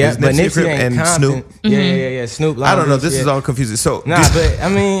 Nipsey. Yeah, Is but Nipsey a Nipsey Crip ain't and Compton. Snoop? Yeah. Snoop. I don't know. Long This Beach, is all confusing. So Nah, but I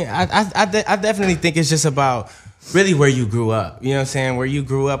mean, I definitely think it's just about really where you grew up. You know what I'm saying? Where you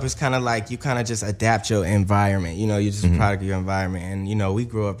grew up is kind of like you kind of just adapt your environment. You know, you're just a product of your environment. And, you know, we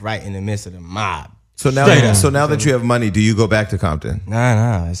grew up right in the midst of the mob. So now that you have money, do you go back to Compton?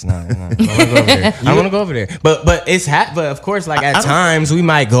 Nah, it's not. I want to go over there. I want to go over there. But but of course, like at times we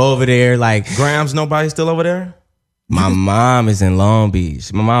might go over there. Like Grams, nobody still over there? my mom is in Long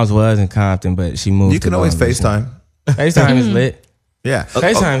Beach. My mom's was in Compton, but she moved. You can to always Long Beach. FaceTime. FaceTime is lit. Yeah,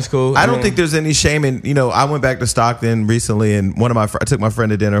 FaceTime's cool. I don't think there's any shame in, you know, I went back to Stockton recently and I took my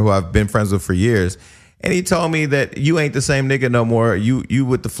friend to dinner who I've been friends with for years. And he told me that you ain't the same nigga no more. You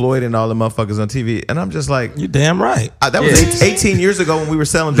with the Floyd and all the motherfuckers on TV. And I'm just like, You damn right. that was 18 years ago when we were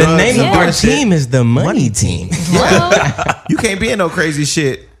selling the drugs. name of and our shit. team is the Money Team. Well, You can't be in no crazy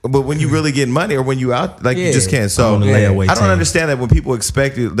shit. But when you really get money or when you out, like you just can't. So on the layaway I don't team. understand that when people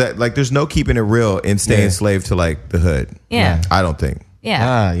expect you that like there's no keeping it real and staying slave to like the hood. yeah. I don't think.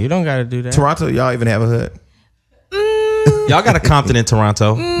 Yeah. You don't got to do that. Toronto, y'all even have a hood? Y'all got a Compton in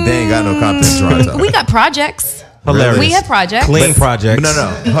Toronto. They ain't got no Compton in Toronto. We got projects. Hilarious. We have projects. Clean projects. But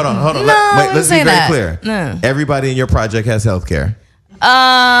no. Hold on. No, I wouldn't Let's be say very that. clear. No. Everybody in your project has health care.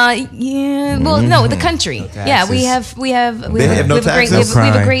 Yeah. Well, no, the country. Yeah, we have They have no a great, taxes? we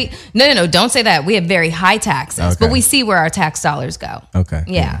have a great. No. Don't say that. We have very high taxes, but Okay. we see where our tax dollars go. Okay.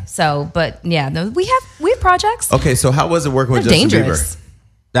 Yeah. So, but yeah, no, we have projects. Okay, so how was it working with They're Justin dangerous.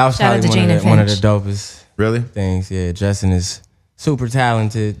 That was Shout out probably to Jane and one of the Finch. dopest Bieber? Really? things. Yeah, Justin is super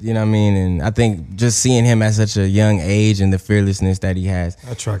talented. You know what I mean? And I think just seeing him at such a young age and the fearlessness that he has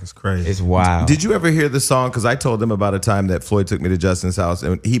That track is crazy. is wild. Did you ever hear the song? Because I told them about a time that Floyd took me to Justin's house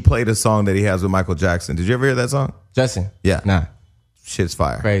and he played a song that he has with Michael Jackson. Did you ever hear that song? Justin? Yeah. Nah. Shit's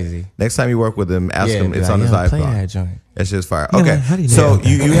fire. Crazy. Next time you work with him, ask him. be It's like, on his yo, play iPhone. that joint. That shit's fire. Yeah, Okay, how do you so know?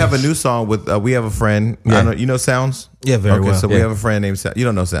 you have a new song with We Have a Friend. I Yeah. don't know, you know Sounds? Yeah, very okay, well. so we Yeah. have a friend named Sounds. You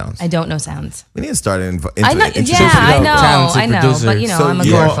don't know Sounds. I don't know sounds. We need to start into I know. into- Yeah, I know. Talented I know. producer. But you know, So I'm a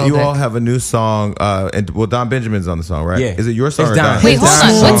you agoraphobic. all have a new song, and well, Don Benjamin's on the song, right? Yeah. Is it your song It's or Don. Don's? Wait, It's hold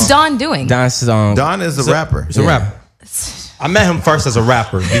Don's on. song. What's Don doing? Don's song. Don is a rapper. It's a rapper. I met him first as a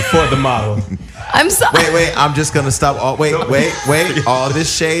rapper before the model. I'm sorry. Wait. I'm just gonna stop. Oh, wait. All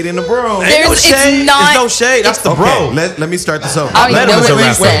this shade in the room. There's- no shade. it's not- There's no shade. That's the Okay, bro. let me start this over. I don't Let even him know as a what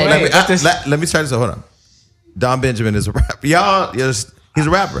you rapper. said. Let me start this over. Hold on. Don Benjamin is a rapper. He's a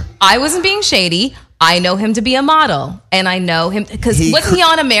rapper. I wasn't being shady. I know him to be a model, and I know him because He wasn't he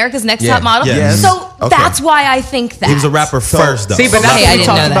on America's Next Top Model? Yes. So Okay. that's why I think that He was a rapper first, though. See, but that's Okay, what I we didn't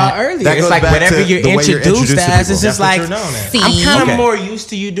talked know about that. earlier. That It's goes like back whatever to you're the way you're introduced introduced to as, it's people. just That's like what you're known as. See? I'm kind of Okay. more used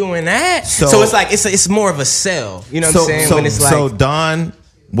to you doing that. So- So it's like it's more of a sell. You know what I'm saying? When it's like so Don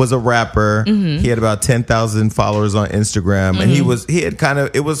was a rapper. He had about 10,000 followers on Instagram, and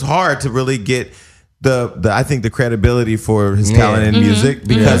it was hard to really get the I think the credibility for his talent in music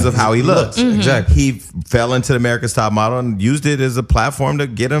because of how he looks. Exactly. He fell into the America's Top Model and used it as a platform to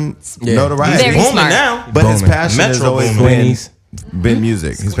get him notoriety. Very Booming smart. now. But his passion has Metro always booming. been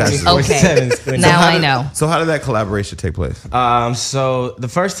music. His passion is always- Okay. Now I know. So how did that collaboration take place? So the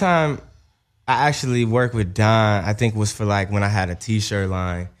first time I actually worked with Don, I think was for like when I had a t-shirt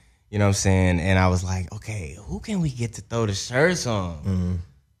line, you know what I'm saying? And I was like, okay, who can we get to throw the shirts on?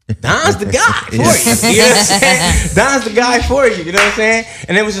 Don's the guy for you. You know what I'm saying? Don's the guy for you. You know what I'm saying?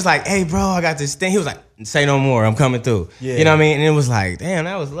 And it was just like, hey, bro, I got this thing. He was like, say no more. I'm coming through. Yeah. You know what I mean? And it was like, damn,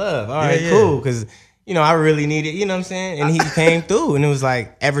 that was love. All right, yeah. cool. Because, you know, I really needed, you know what I'm saying? And he came through. And it was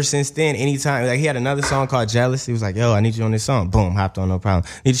like, ever since then, anytime, like he had another song called Jealous. He was like, yo, I need you on this song. Boom, hopped on, no problem.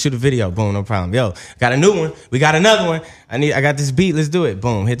 Need to shoot a video. Boom, no problem. Yo, got a new one. We got another one. I got this beat. Let's do it.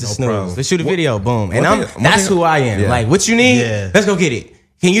 Boom, hit the snooze. problem. Let's shoot a video. Boom. And one that's thing- who I am. Yeah. Like, what you need? Yeah. Let's go get it.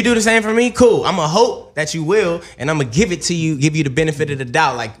 Can you do the same for me? Cool. I'm going to hope that you will, and I'm going to give it to you, give you the benefit of the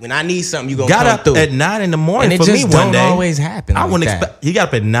doubt. Like, when I need something, you going to Got come up through. at 9 in the morning And it for just me one don't day. always happen I like wouldn't that. expect. He got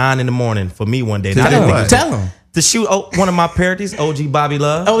up at 9 in the morning for me one day. Tell I didn't him think what? it was- Tell him. to shoot one of my parodies, OG Bobby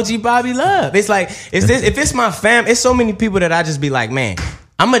Love. OG Bobby Love. It's like, if it's my fam, it's so many people that I just be like, man,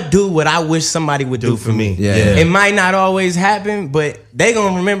 I'm going to do what I wish somebody would do for me. Yeah. It might not always happen, but they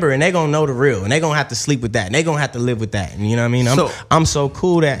going to remember and they going to know the real. And they going to have to sleep with that. And they going to have to live with that. And you know what I mean? I'm so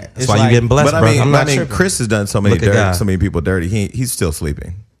cool that That's why you getting blessed, But bro. I I'm not mean, tripping. Chris has done so many Look at God. so many people dirty. He's still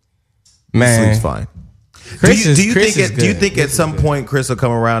sleeping. He Man. sleeps fine. Chris do you Chris think is do you good. think at some point Chris will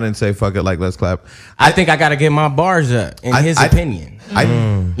come around and say fuck it, like let's clap? I think I got to get my bars up in his opinion. You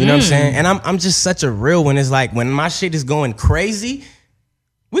know what I'm saying? And I'm just such a real one. It's like when my shit is going crazy,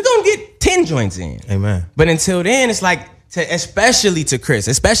 we're going to get 10 joints in. Amen. But until then, it's like, especially to Chris,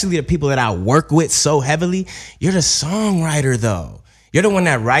 especially the people that I work with so heavily, you're the songwriter though. You're the one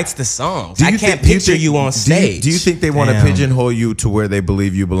that writes the songs. I can't picture you on stage. Do you think they want to Damn. pigeonhole you to where they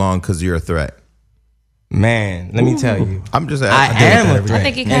believe you belong because you're a threat? Man, let me tell you. I'm just I asking. am a threat. I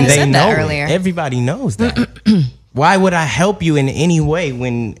think you And kinda they said that know it. earlier. Everybody knows that. Why would I help you in any way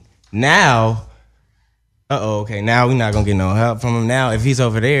when now... okay, now we're not gonna get no help from him now. If he's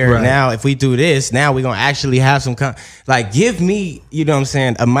over there, Right. now if we do this, now we're gonna actually have some like give me, you know what I'm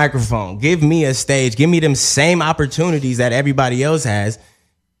saying, a microphone, give me a stage, give me them same opportunities that everybody else has,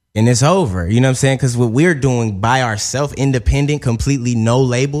 and it's over. You know what I'm saying? Because what we're doing by ourselves, independent, completely no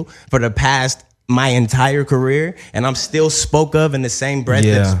label for the past my entire career, and I'm still spoke of in the same breath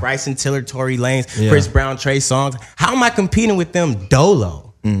Yeah. as Bryson Tiller, Tory Lanez, Yeah. Chris Brown, Trey Songz. How am I competing with them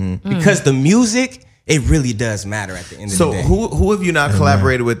dolo? Because the music, it really does matter at the end of So the day. who have you not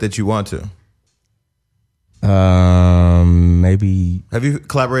collaborated with that you want to? Maybe Have you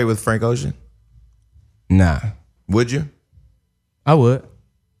collaborated with Frank Ocean? nah. Would you? I would.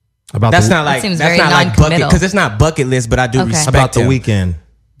 About That's the, not like seems that's very not like bucket non-committal. because it's not bucket list, but I do Okay. respect about the him. weekend.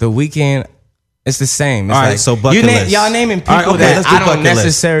 The Weeknd, it's the same. It's All right, like, so bucket list. y'all naming people All right, okay, that let's do I don't bucket list.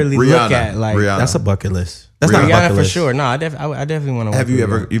 necessarily look Rihanna. at. Like Rihanna. That's a bucket list. That's not a Rihanna bucket for list. sure. No, I definitely want to. Have you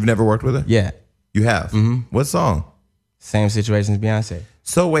ever? You've never worked with her? Yeah, You have. What song? same situation as Beyonce.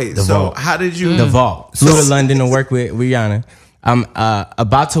 So wait. The so Vault. how did you? The Vault. So- Flew to London to work with Rihanna. I'm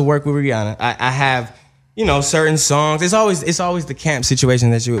about to work with Rihanna. I have, you know, certain songs. It's always the camp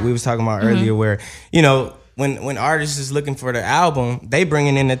situation that we was talking about earlier, where, you know, when artists is looking for the album, they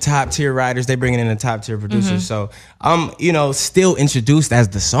bringing in the top tier writers, they bringing in the top tier producers. So I'm, you know, still introduced as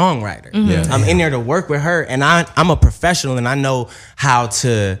the songwriter. Yeah. I'm in there to work with her, and I'm a professional, and I know how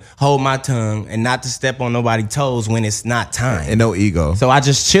to hold my tongue and not to step on nobody's toes when it's not time. And no ego. So I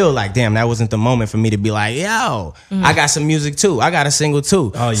just chill like, damn, that wasn't the moment for me to be like, yo, I got some music too. I got a single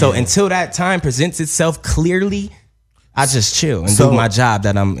too. Oh, So yeah. until that time presents itself clearly, I just chill and So- do my job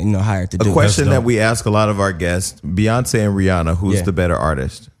that I'm, you know, hired to do. A question dope. that we ask a lot of our guests: Beyonce and Rihanna, who's Yeah. the better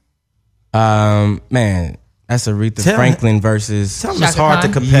artist? Man, That's Aretha Tell Franklin versus. Something it's Shaka hard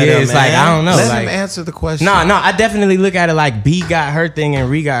Khan? to compare. Yeah, them, it's man. like, I don't know. Let like, him answer the question. No, I definitely look at it like B got her thing and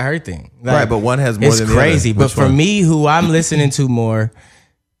Ree got her thing. Like, Right, but one has more it's than the other. crazy. But Which for one? me, who I'm listening to more,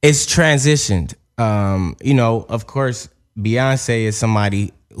 it's transitioned. You know, of course, Beyonce is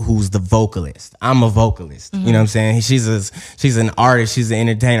somebody who's the vocalist. I'm a vocalist. You know what I'm saying? She's an artist. She's an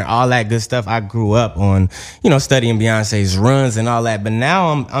entertainer. All that good stuff. I grew up on, you know, studying Beyonce's runs and all that. But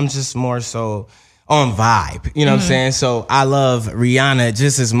now I'm just more so on vibe. You know what I'm saying? So I love Rihanna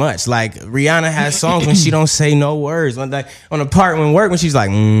just as much. Like Rihanna has songs when she don't say no words. On the part when she's like,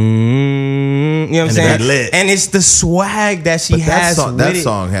 you know what I'm And saying? it be lit. And it's the swag that she But that has. song- with that it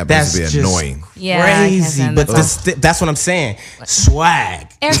song happens that's to be just annoying. Yeah, I can't crazy. stand But that song. that's what I'm saying. Swag.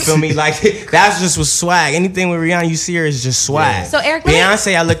 You Eric- feel me? Like that's just with swag. Anything with Rihanna, you see her is just swag. So, Eric, let me-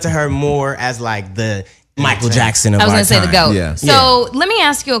 Beyonce, I look to her more as like the Michael Jackson of I was our going to say the time. GOAT. Yeah. So let me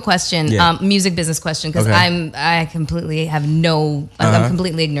ask you a question, Yeah. music business question, because Okay. I completely have I'm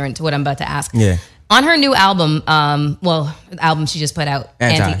completely ignorant to what I'm about to ask. Yeah. On her new album, the album she just put out,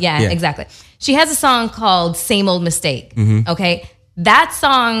 Anti, yeah, yeah. exactly. She has a song called "Same Old Mistake." Mm-hmm. Okay. That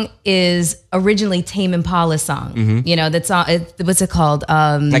song is originally Tame Impala's song. You know, that song, what's it called?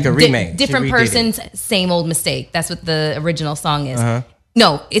 Like a remake. She Different redid person's Same Old Mistake. That's what the original song is.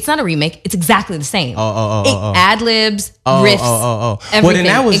 No, it's not a remake. It's exactly the same. Ad libs, riffs, everything. Well, then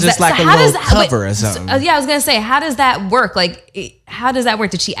that was just like So a how little does cover or something. yeah, I was gonna say, how does that work? Like, how does that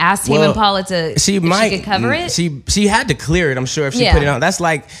work? Did she ask Tame Well, Impala to? She if might she could cover it. She had to clear it. I'm sure if she Yeah. put it on. That's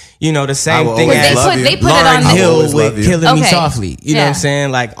like, you know, the I same will thing always as love you. they put it Lauryn on. I will Hill always love with you. "Killing Me Okay. Softly." You know what Yeah. I'm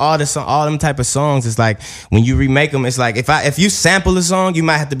saying? Like all them type of songs. It's like when you remake them, it's like if you sample a song, you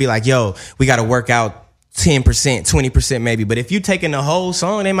might have to be like, yo, we got to work out 10%, 20% maybe. But if you taking the whole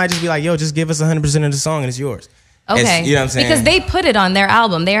song, they might just be like, yo, just give us 100% of the song and it's yours. Okay, You know what I'm saying? Because they put it on their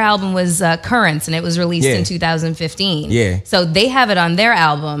album. Their album was Currents, and it was released Yeah. in 2015. Yeah. So they have it on their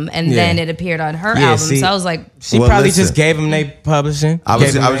album, and Yeah. then it appeared on her Yeah, album. see, So I was like, She Well, probably listen. just gave them they publishing. I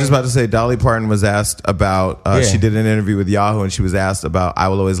was Gave 'em just about to say Dolly Parton was asked about she did an interview with Yahoo and she was asked about "I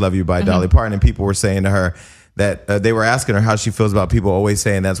Will Always Love You" by Dolly Parton, and people were saying to her that they were asking her how she feels about people always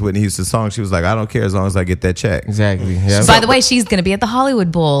saying that's Whitney Houston's song. She was like, I don't care as long as I get that check. Exactly. Yeah. by the way, she's going to be at the Hollywood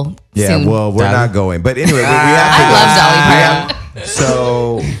Bowl Yeah, soon. well, we're Dolly. not going. But anyway, we have to I go. love Dolly Parton.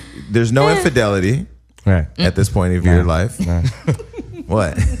 So there's no infidelity right. at this point of your life. Nah.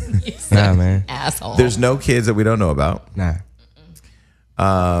 What? Nah, man. Asshole. There's no kids that we don't know about. Nah.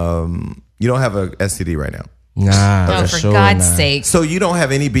 You don't have a STD right now. Nah. Oh, for sure God's not. sake. So you don't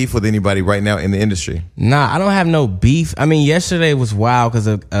have any beef with anybody right now in the industry. Nah, I don't have no beef. I mean, yesterday was wild because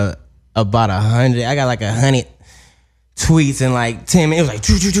of about 100. I got like 100 tweets and like 10 minutes.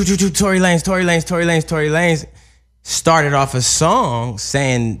 It was like, Tory Lanez. Started off a song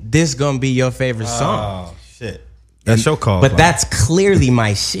saying this gonna be your favorite song. Oh shit. That's your call. But that's clearly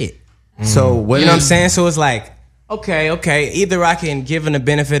my shit. So what You know what I'm is- saying? So it's like, okay. Either I can give him the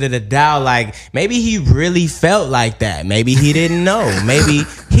benefit of the doubt, like maybe he really felt like that. Maybe he didn't know. Maybe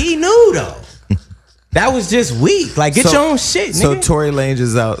he knew though. That was just weak. Like, get So- your own shit, nigga. So Tory Lanez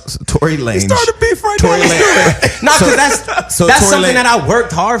is out. Tory Lanez. started beef right Tory now. Let's Lanez. No, because that's so that's Tory something Lanez- that I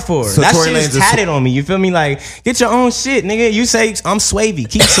worked hard for. So That Tory shit Lanez is is- tatted on me. You feel me? Like, get your own shit, nigga. You say I'm swavy.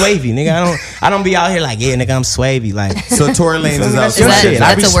 Keep swavy, nigga. I don't be out here like, yeah, nigga, I'm swavy. Like, So Tory Lanez is out. that's your that- shit.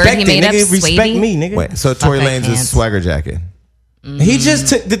 that's I a word respect he it, made up, nigga. Respect swavy? me, nigga. Wait, so Tory I Lanez can't. is swagger jacket. He just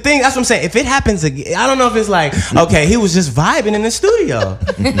took the thing. That's what I'm saying. If it happens again, I don't know if it's like, okay, he was just vibing in the studio,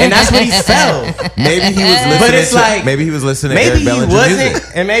 and that's what he felt. Maybe he was listening. But it's to, like, maybe he was listening to Maybe Eric he Bellinger wasn't,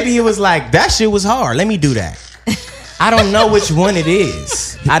 music. and maybe he was like, that shit was hard. Let me do that. I don't know which one it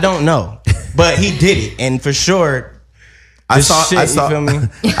is. I don't know, but he did it, and for sure. I the saw. shit, I you saw. feel me?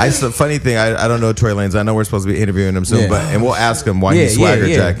 I saw. Funny thing. I don't know Tory Lanez. I know we're supposed to be interviewing him soon, Yeah. and we'll ask him why Yeah, he's swagger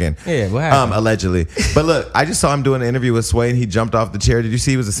yeah. jacking. Yeah, what happened? Allegedly. But look, I just saw him doing an interview with Sway, and he jumped off the chair. Did you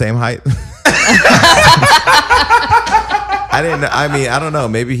see he was the same height? I didn't. I mean, I don't know.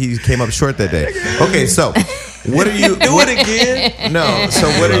 Maybe he came up short that day. Okay, so what are you Do it again. No. So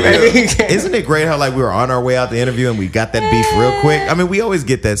what are you? Isn't it great how like we were on our way out the interview and we got that beef real quick? I mean, we always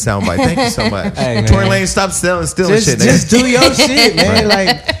get that soundbite. Thank you so much. Hey, man. Tory Lanez, stop stealing shit. Just do your shit, man.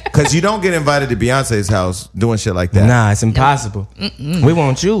 Like, Because you don't get invited to Beyonce's house doing shit like that. nah, it's impossible. We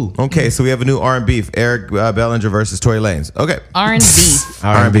want you. Okay, so we have a new R&B beef. Eric Bellinger versus Tory Lanez. Okay. R&B.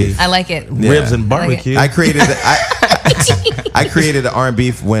 R&B. I like it. Yeah. Ribs and barbecue. I created I created an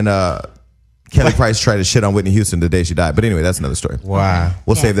R&B when Kelly Price tried to shit on Whitney Houston the day she died. But anyway, that's another story. Wow.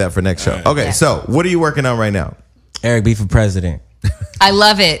 We'll save that for next show. Okay, Yeah. so what are you working on right now? Eric B for president. I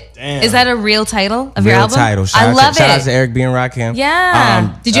love it. Is that a real title of your Real album? title. I love Shout out it. to Eric B and Rakim.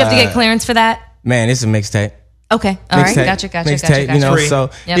 Yeah. Did you have to get clearance for that? Man, it's a mixtape. Okay. All right. Mixtape. Gotcha. Mixtape, you know, Free. so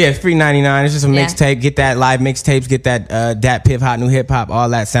Yep. yeah, it's free 99. It's just a Yeah. mixtape. Get that live mixtapes, get that Dat Piff Hot New Hip Hop, all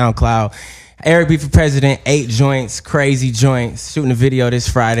that SoundCloud. Eric B for President, 8 joints, crazy joints. Shooting a video this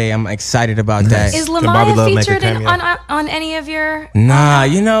Friday. I'm excited about that. Is Bobby Lamaya Love make a featured in, cameo? on any of your? Nah,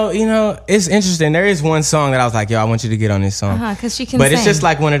 you know, it's interesting. There is one song that I was like, yo, I want you to get on this song. Because she can. But it's sing. just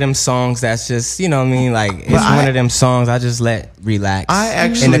like one of them songs that's just, you know what I mean? Like, it's But one of them songs I just let relax. I in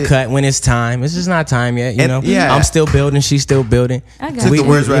actually- the cut when it's time. It's just not time yet, you And- know? yeah. I'm still building. She's still building. I got Took you. the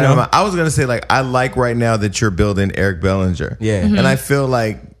words right you out of know? my. I was gonna say like I like right now that you're building Eric Bellinger. Yeah. Mm-hmm. Mhm. and I feel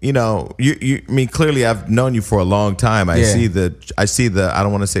like you know you. I mean, clearly I've known you for a long time. I Yeah. see the. I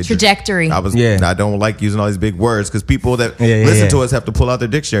don't want to say Trajectory. Yeah. I don't like using all these big words because people that Yeah, listen yeah. to us have to pull out their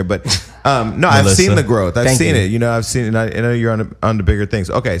dictionary. But no, I've Melissa. seen the growth. I've Thank seen you. it. You know, I've seen it. I know you're on the bigger things.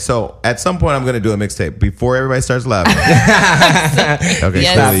 Okay, so at some point I'm gonna do a mixtape before everybody starts laughing. Okay, Yes, clearly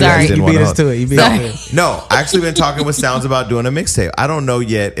you guys sorry. didn't You wanna beat us hold- to it. You beat us to it. No, I actually been talking with Sounds about doing a mixtape. I don't know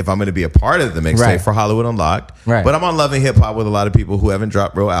yet if I'm going to be a part of the mixtape Right. for Hollywood Unlocked. Right. But I'm on Loving Hip Hop with a lot of people who haven't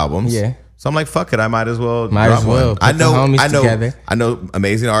dropped real albums. Yeah. So I'm like, fuck it, I might as well Might drop as well. one. Put I the know, homies I know, together. I know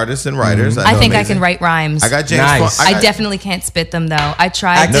amazing artists and writers. I know think I amazing- can write rhymes. I got James. Nice. Fon- I got- definitely can't spit them though. I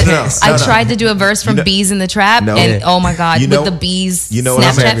tried. No, to, no, no, I no, no. tried to do a verse from You know- Bees in the Trap, No. and Yeah. oh my god, You know- with the Bees you know what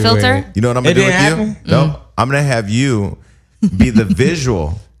I'm Snapchat everywhere. filter. You know what I'm going It to do with didn't you? happen? No, I'm going to have you be the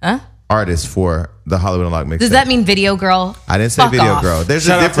visual artist for the Hollywood Unlocked mixtape. Does that mean video girl? I didn't say Fuck video off. girl. There's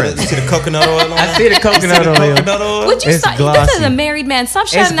Shout a out to difference. the coconut oil. I see the coconut oil. Coconut oil. Would you It's stop? glossy. This is a married man. Stop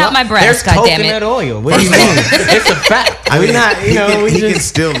shouting out my There's breasts, God damn coconut it. oil. What do you mean? It's a fact. I mean, We're not, you know, we he can just.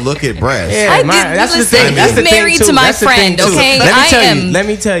 still look at breasts. Yeah, I my- did- that's the listen, thing. That's he's the thing, married too. to my That's the thing, friend, too. okay? Let me I tell am- you. Let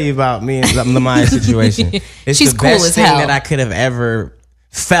me tell you about me and Lamaya's situation. It's She's the cool best as thing hell. that I could have ever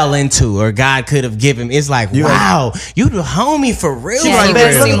fell into, or God could have given me. It's like, You- wow, you the homie for real. Yeah, right you there.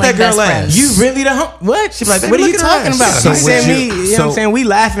 guys look seem at like that girl best ass. friends. You really the what? She's like, Say, what are look you at her talking ass. about? So She said would me, you- you know what so- I'm saying? We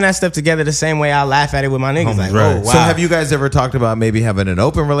laughing at stuff together the same way I laugh at it with my niggas. Like, right. oh, wow. So have you guys ever talked about maybe having an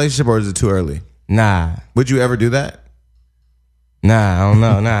open relationship, or is it too early? Nah. Would you ever do that? Nah, I don't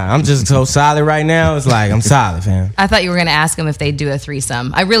know. Nah, I'm just so solid right now. It's like, I'm solid, fam. I thought you were going to ask him if they'd do a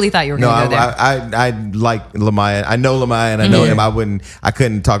threesome. I really thought you were No, going to go there. I like Lamaya. I know Lamaya and I know him. I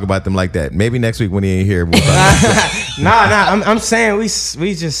couldn't talk about them like that. Maybe next week when he ain't here, we'll talk about Nah. I'm saying we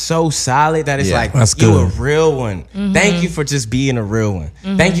just so solid that it's Yeah. like That's you a good. real one. Thank you for just being a real one.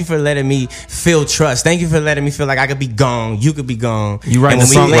 Thank you for letting me feel trust. Thank you for letting me feel like I could be gone. You could be gone. You writing And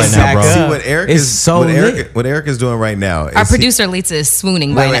when a song we link right now, back bro. up, See what Eric it's is so lit. what Eric is doing right now. Our is producer Lisa is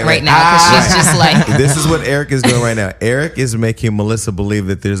swooning right Right. now because she's just like, This is what Eric is doing right now. Eric is making Melissa believe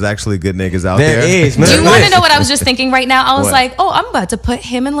that there's actually good niggas out there. There is. do you want to Listen. know what I was just thinking right now? I was What? like, oh, I'm about to put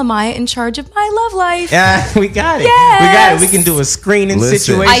him and Lamaya in charge of my love life. Yeah, we got it. Yes. We got it. We can do a screening Listen.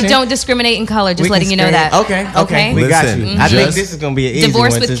 situation. I don't discriminate in color, just We letting can you know screen- that. Okay. We got Listen, you. I think just- this is gonna be an easy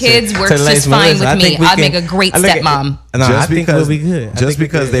Divorce one with to- kids to works lace just fine Melissa. with I me. think we I'd can- make a great I look at- stepmom. No, I Just think because we'll be good. I Just think we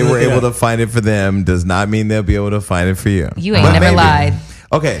because good. they were Look it able up. to find it for them does not mean they'll be able to find it for you. You ain't But never maybe. lied.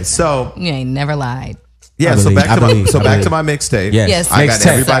 Okay, so You ain't never lied. yeah, I so believe- back I to my believe- I back to believe. my mixtape. Yes. Yes. I got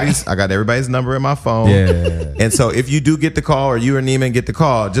Mixtape. everybody's number in my phone. Yeah. And so if you do get the call, or you or Neiman get the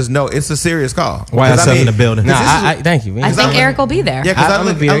call, just know it's a serious call. Why 'Cause else in the building? Nah, this is- I thank you. I think I'm- Eric will be there. Yeah, because I'm I look,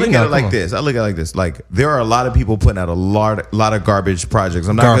 gonna be I there, look you know, at it like come on. this. I look at it like this. Like there are a lot of people putting out a lot of garbage projects.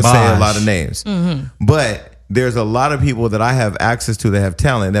 I'm not going to say a Garbage. lot of names, but there's a lot of people that I have access to that have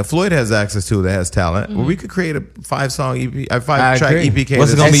talent, that Floyd has access to that has talent. Where we could create a 5-song EP, a 5-track agree. EPK.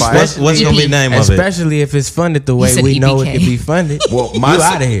 What's it that's gonna be? fire. What's gonna be the name of it? Especially if it's funded the way said we know it EPK. could be funded. Well, you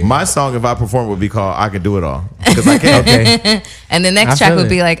out of here. my song, if I perform, would be called "I Can Do It All" because I can. Okay. And the I next track feel would it.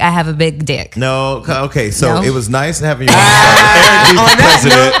 be like, I have a big dick. No, okay. So No? it was nice having you. On that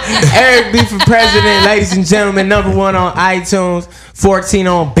note, Eric B for president, ladies and gentlemen, #1 on iTunes, 14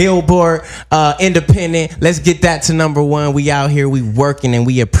 on Billboard, independent. Let's get that to #1. We out here, we working, and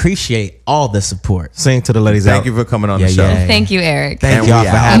we appreciate all the support. Sing to the ladies Thank out. you for coming on the Yeah, show. yeah. Thank you, Eric. Thank And y'all we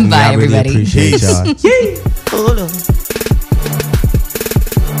for out. having me. Bye, I really everybody. appreciate Peace. y'all. Hold on.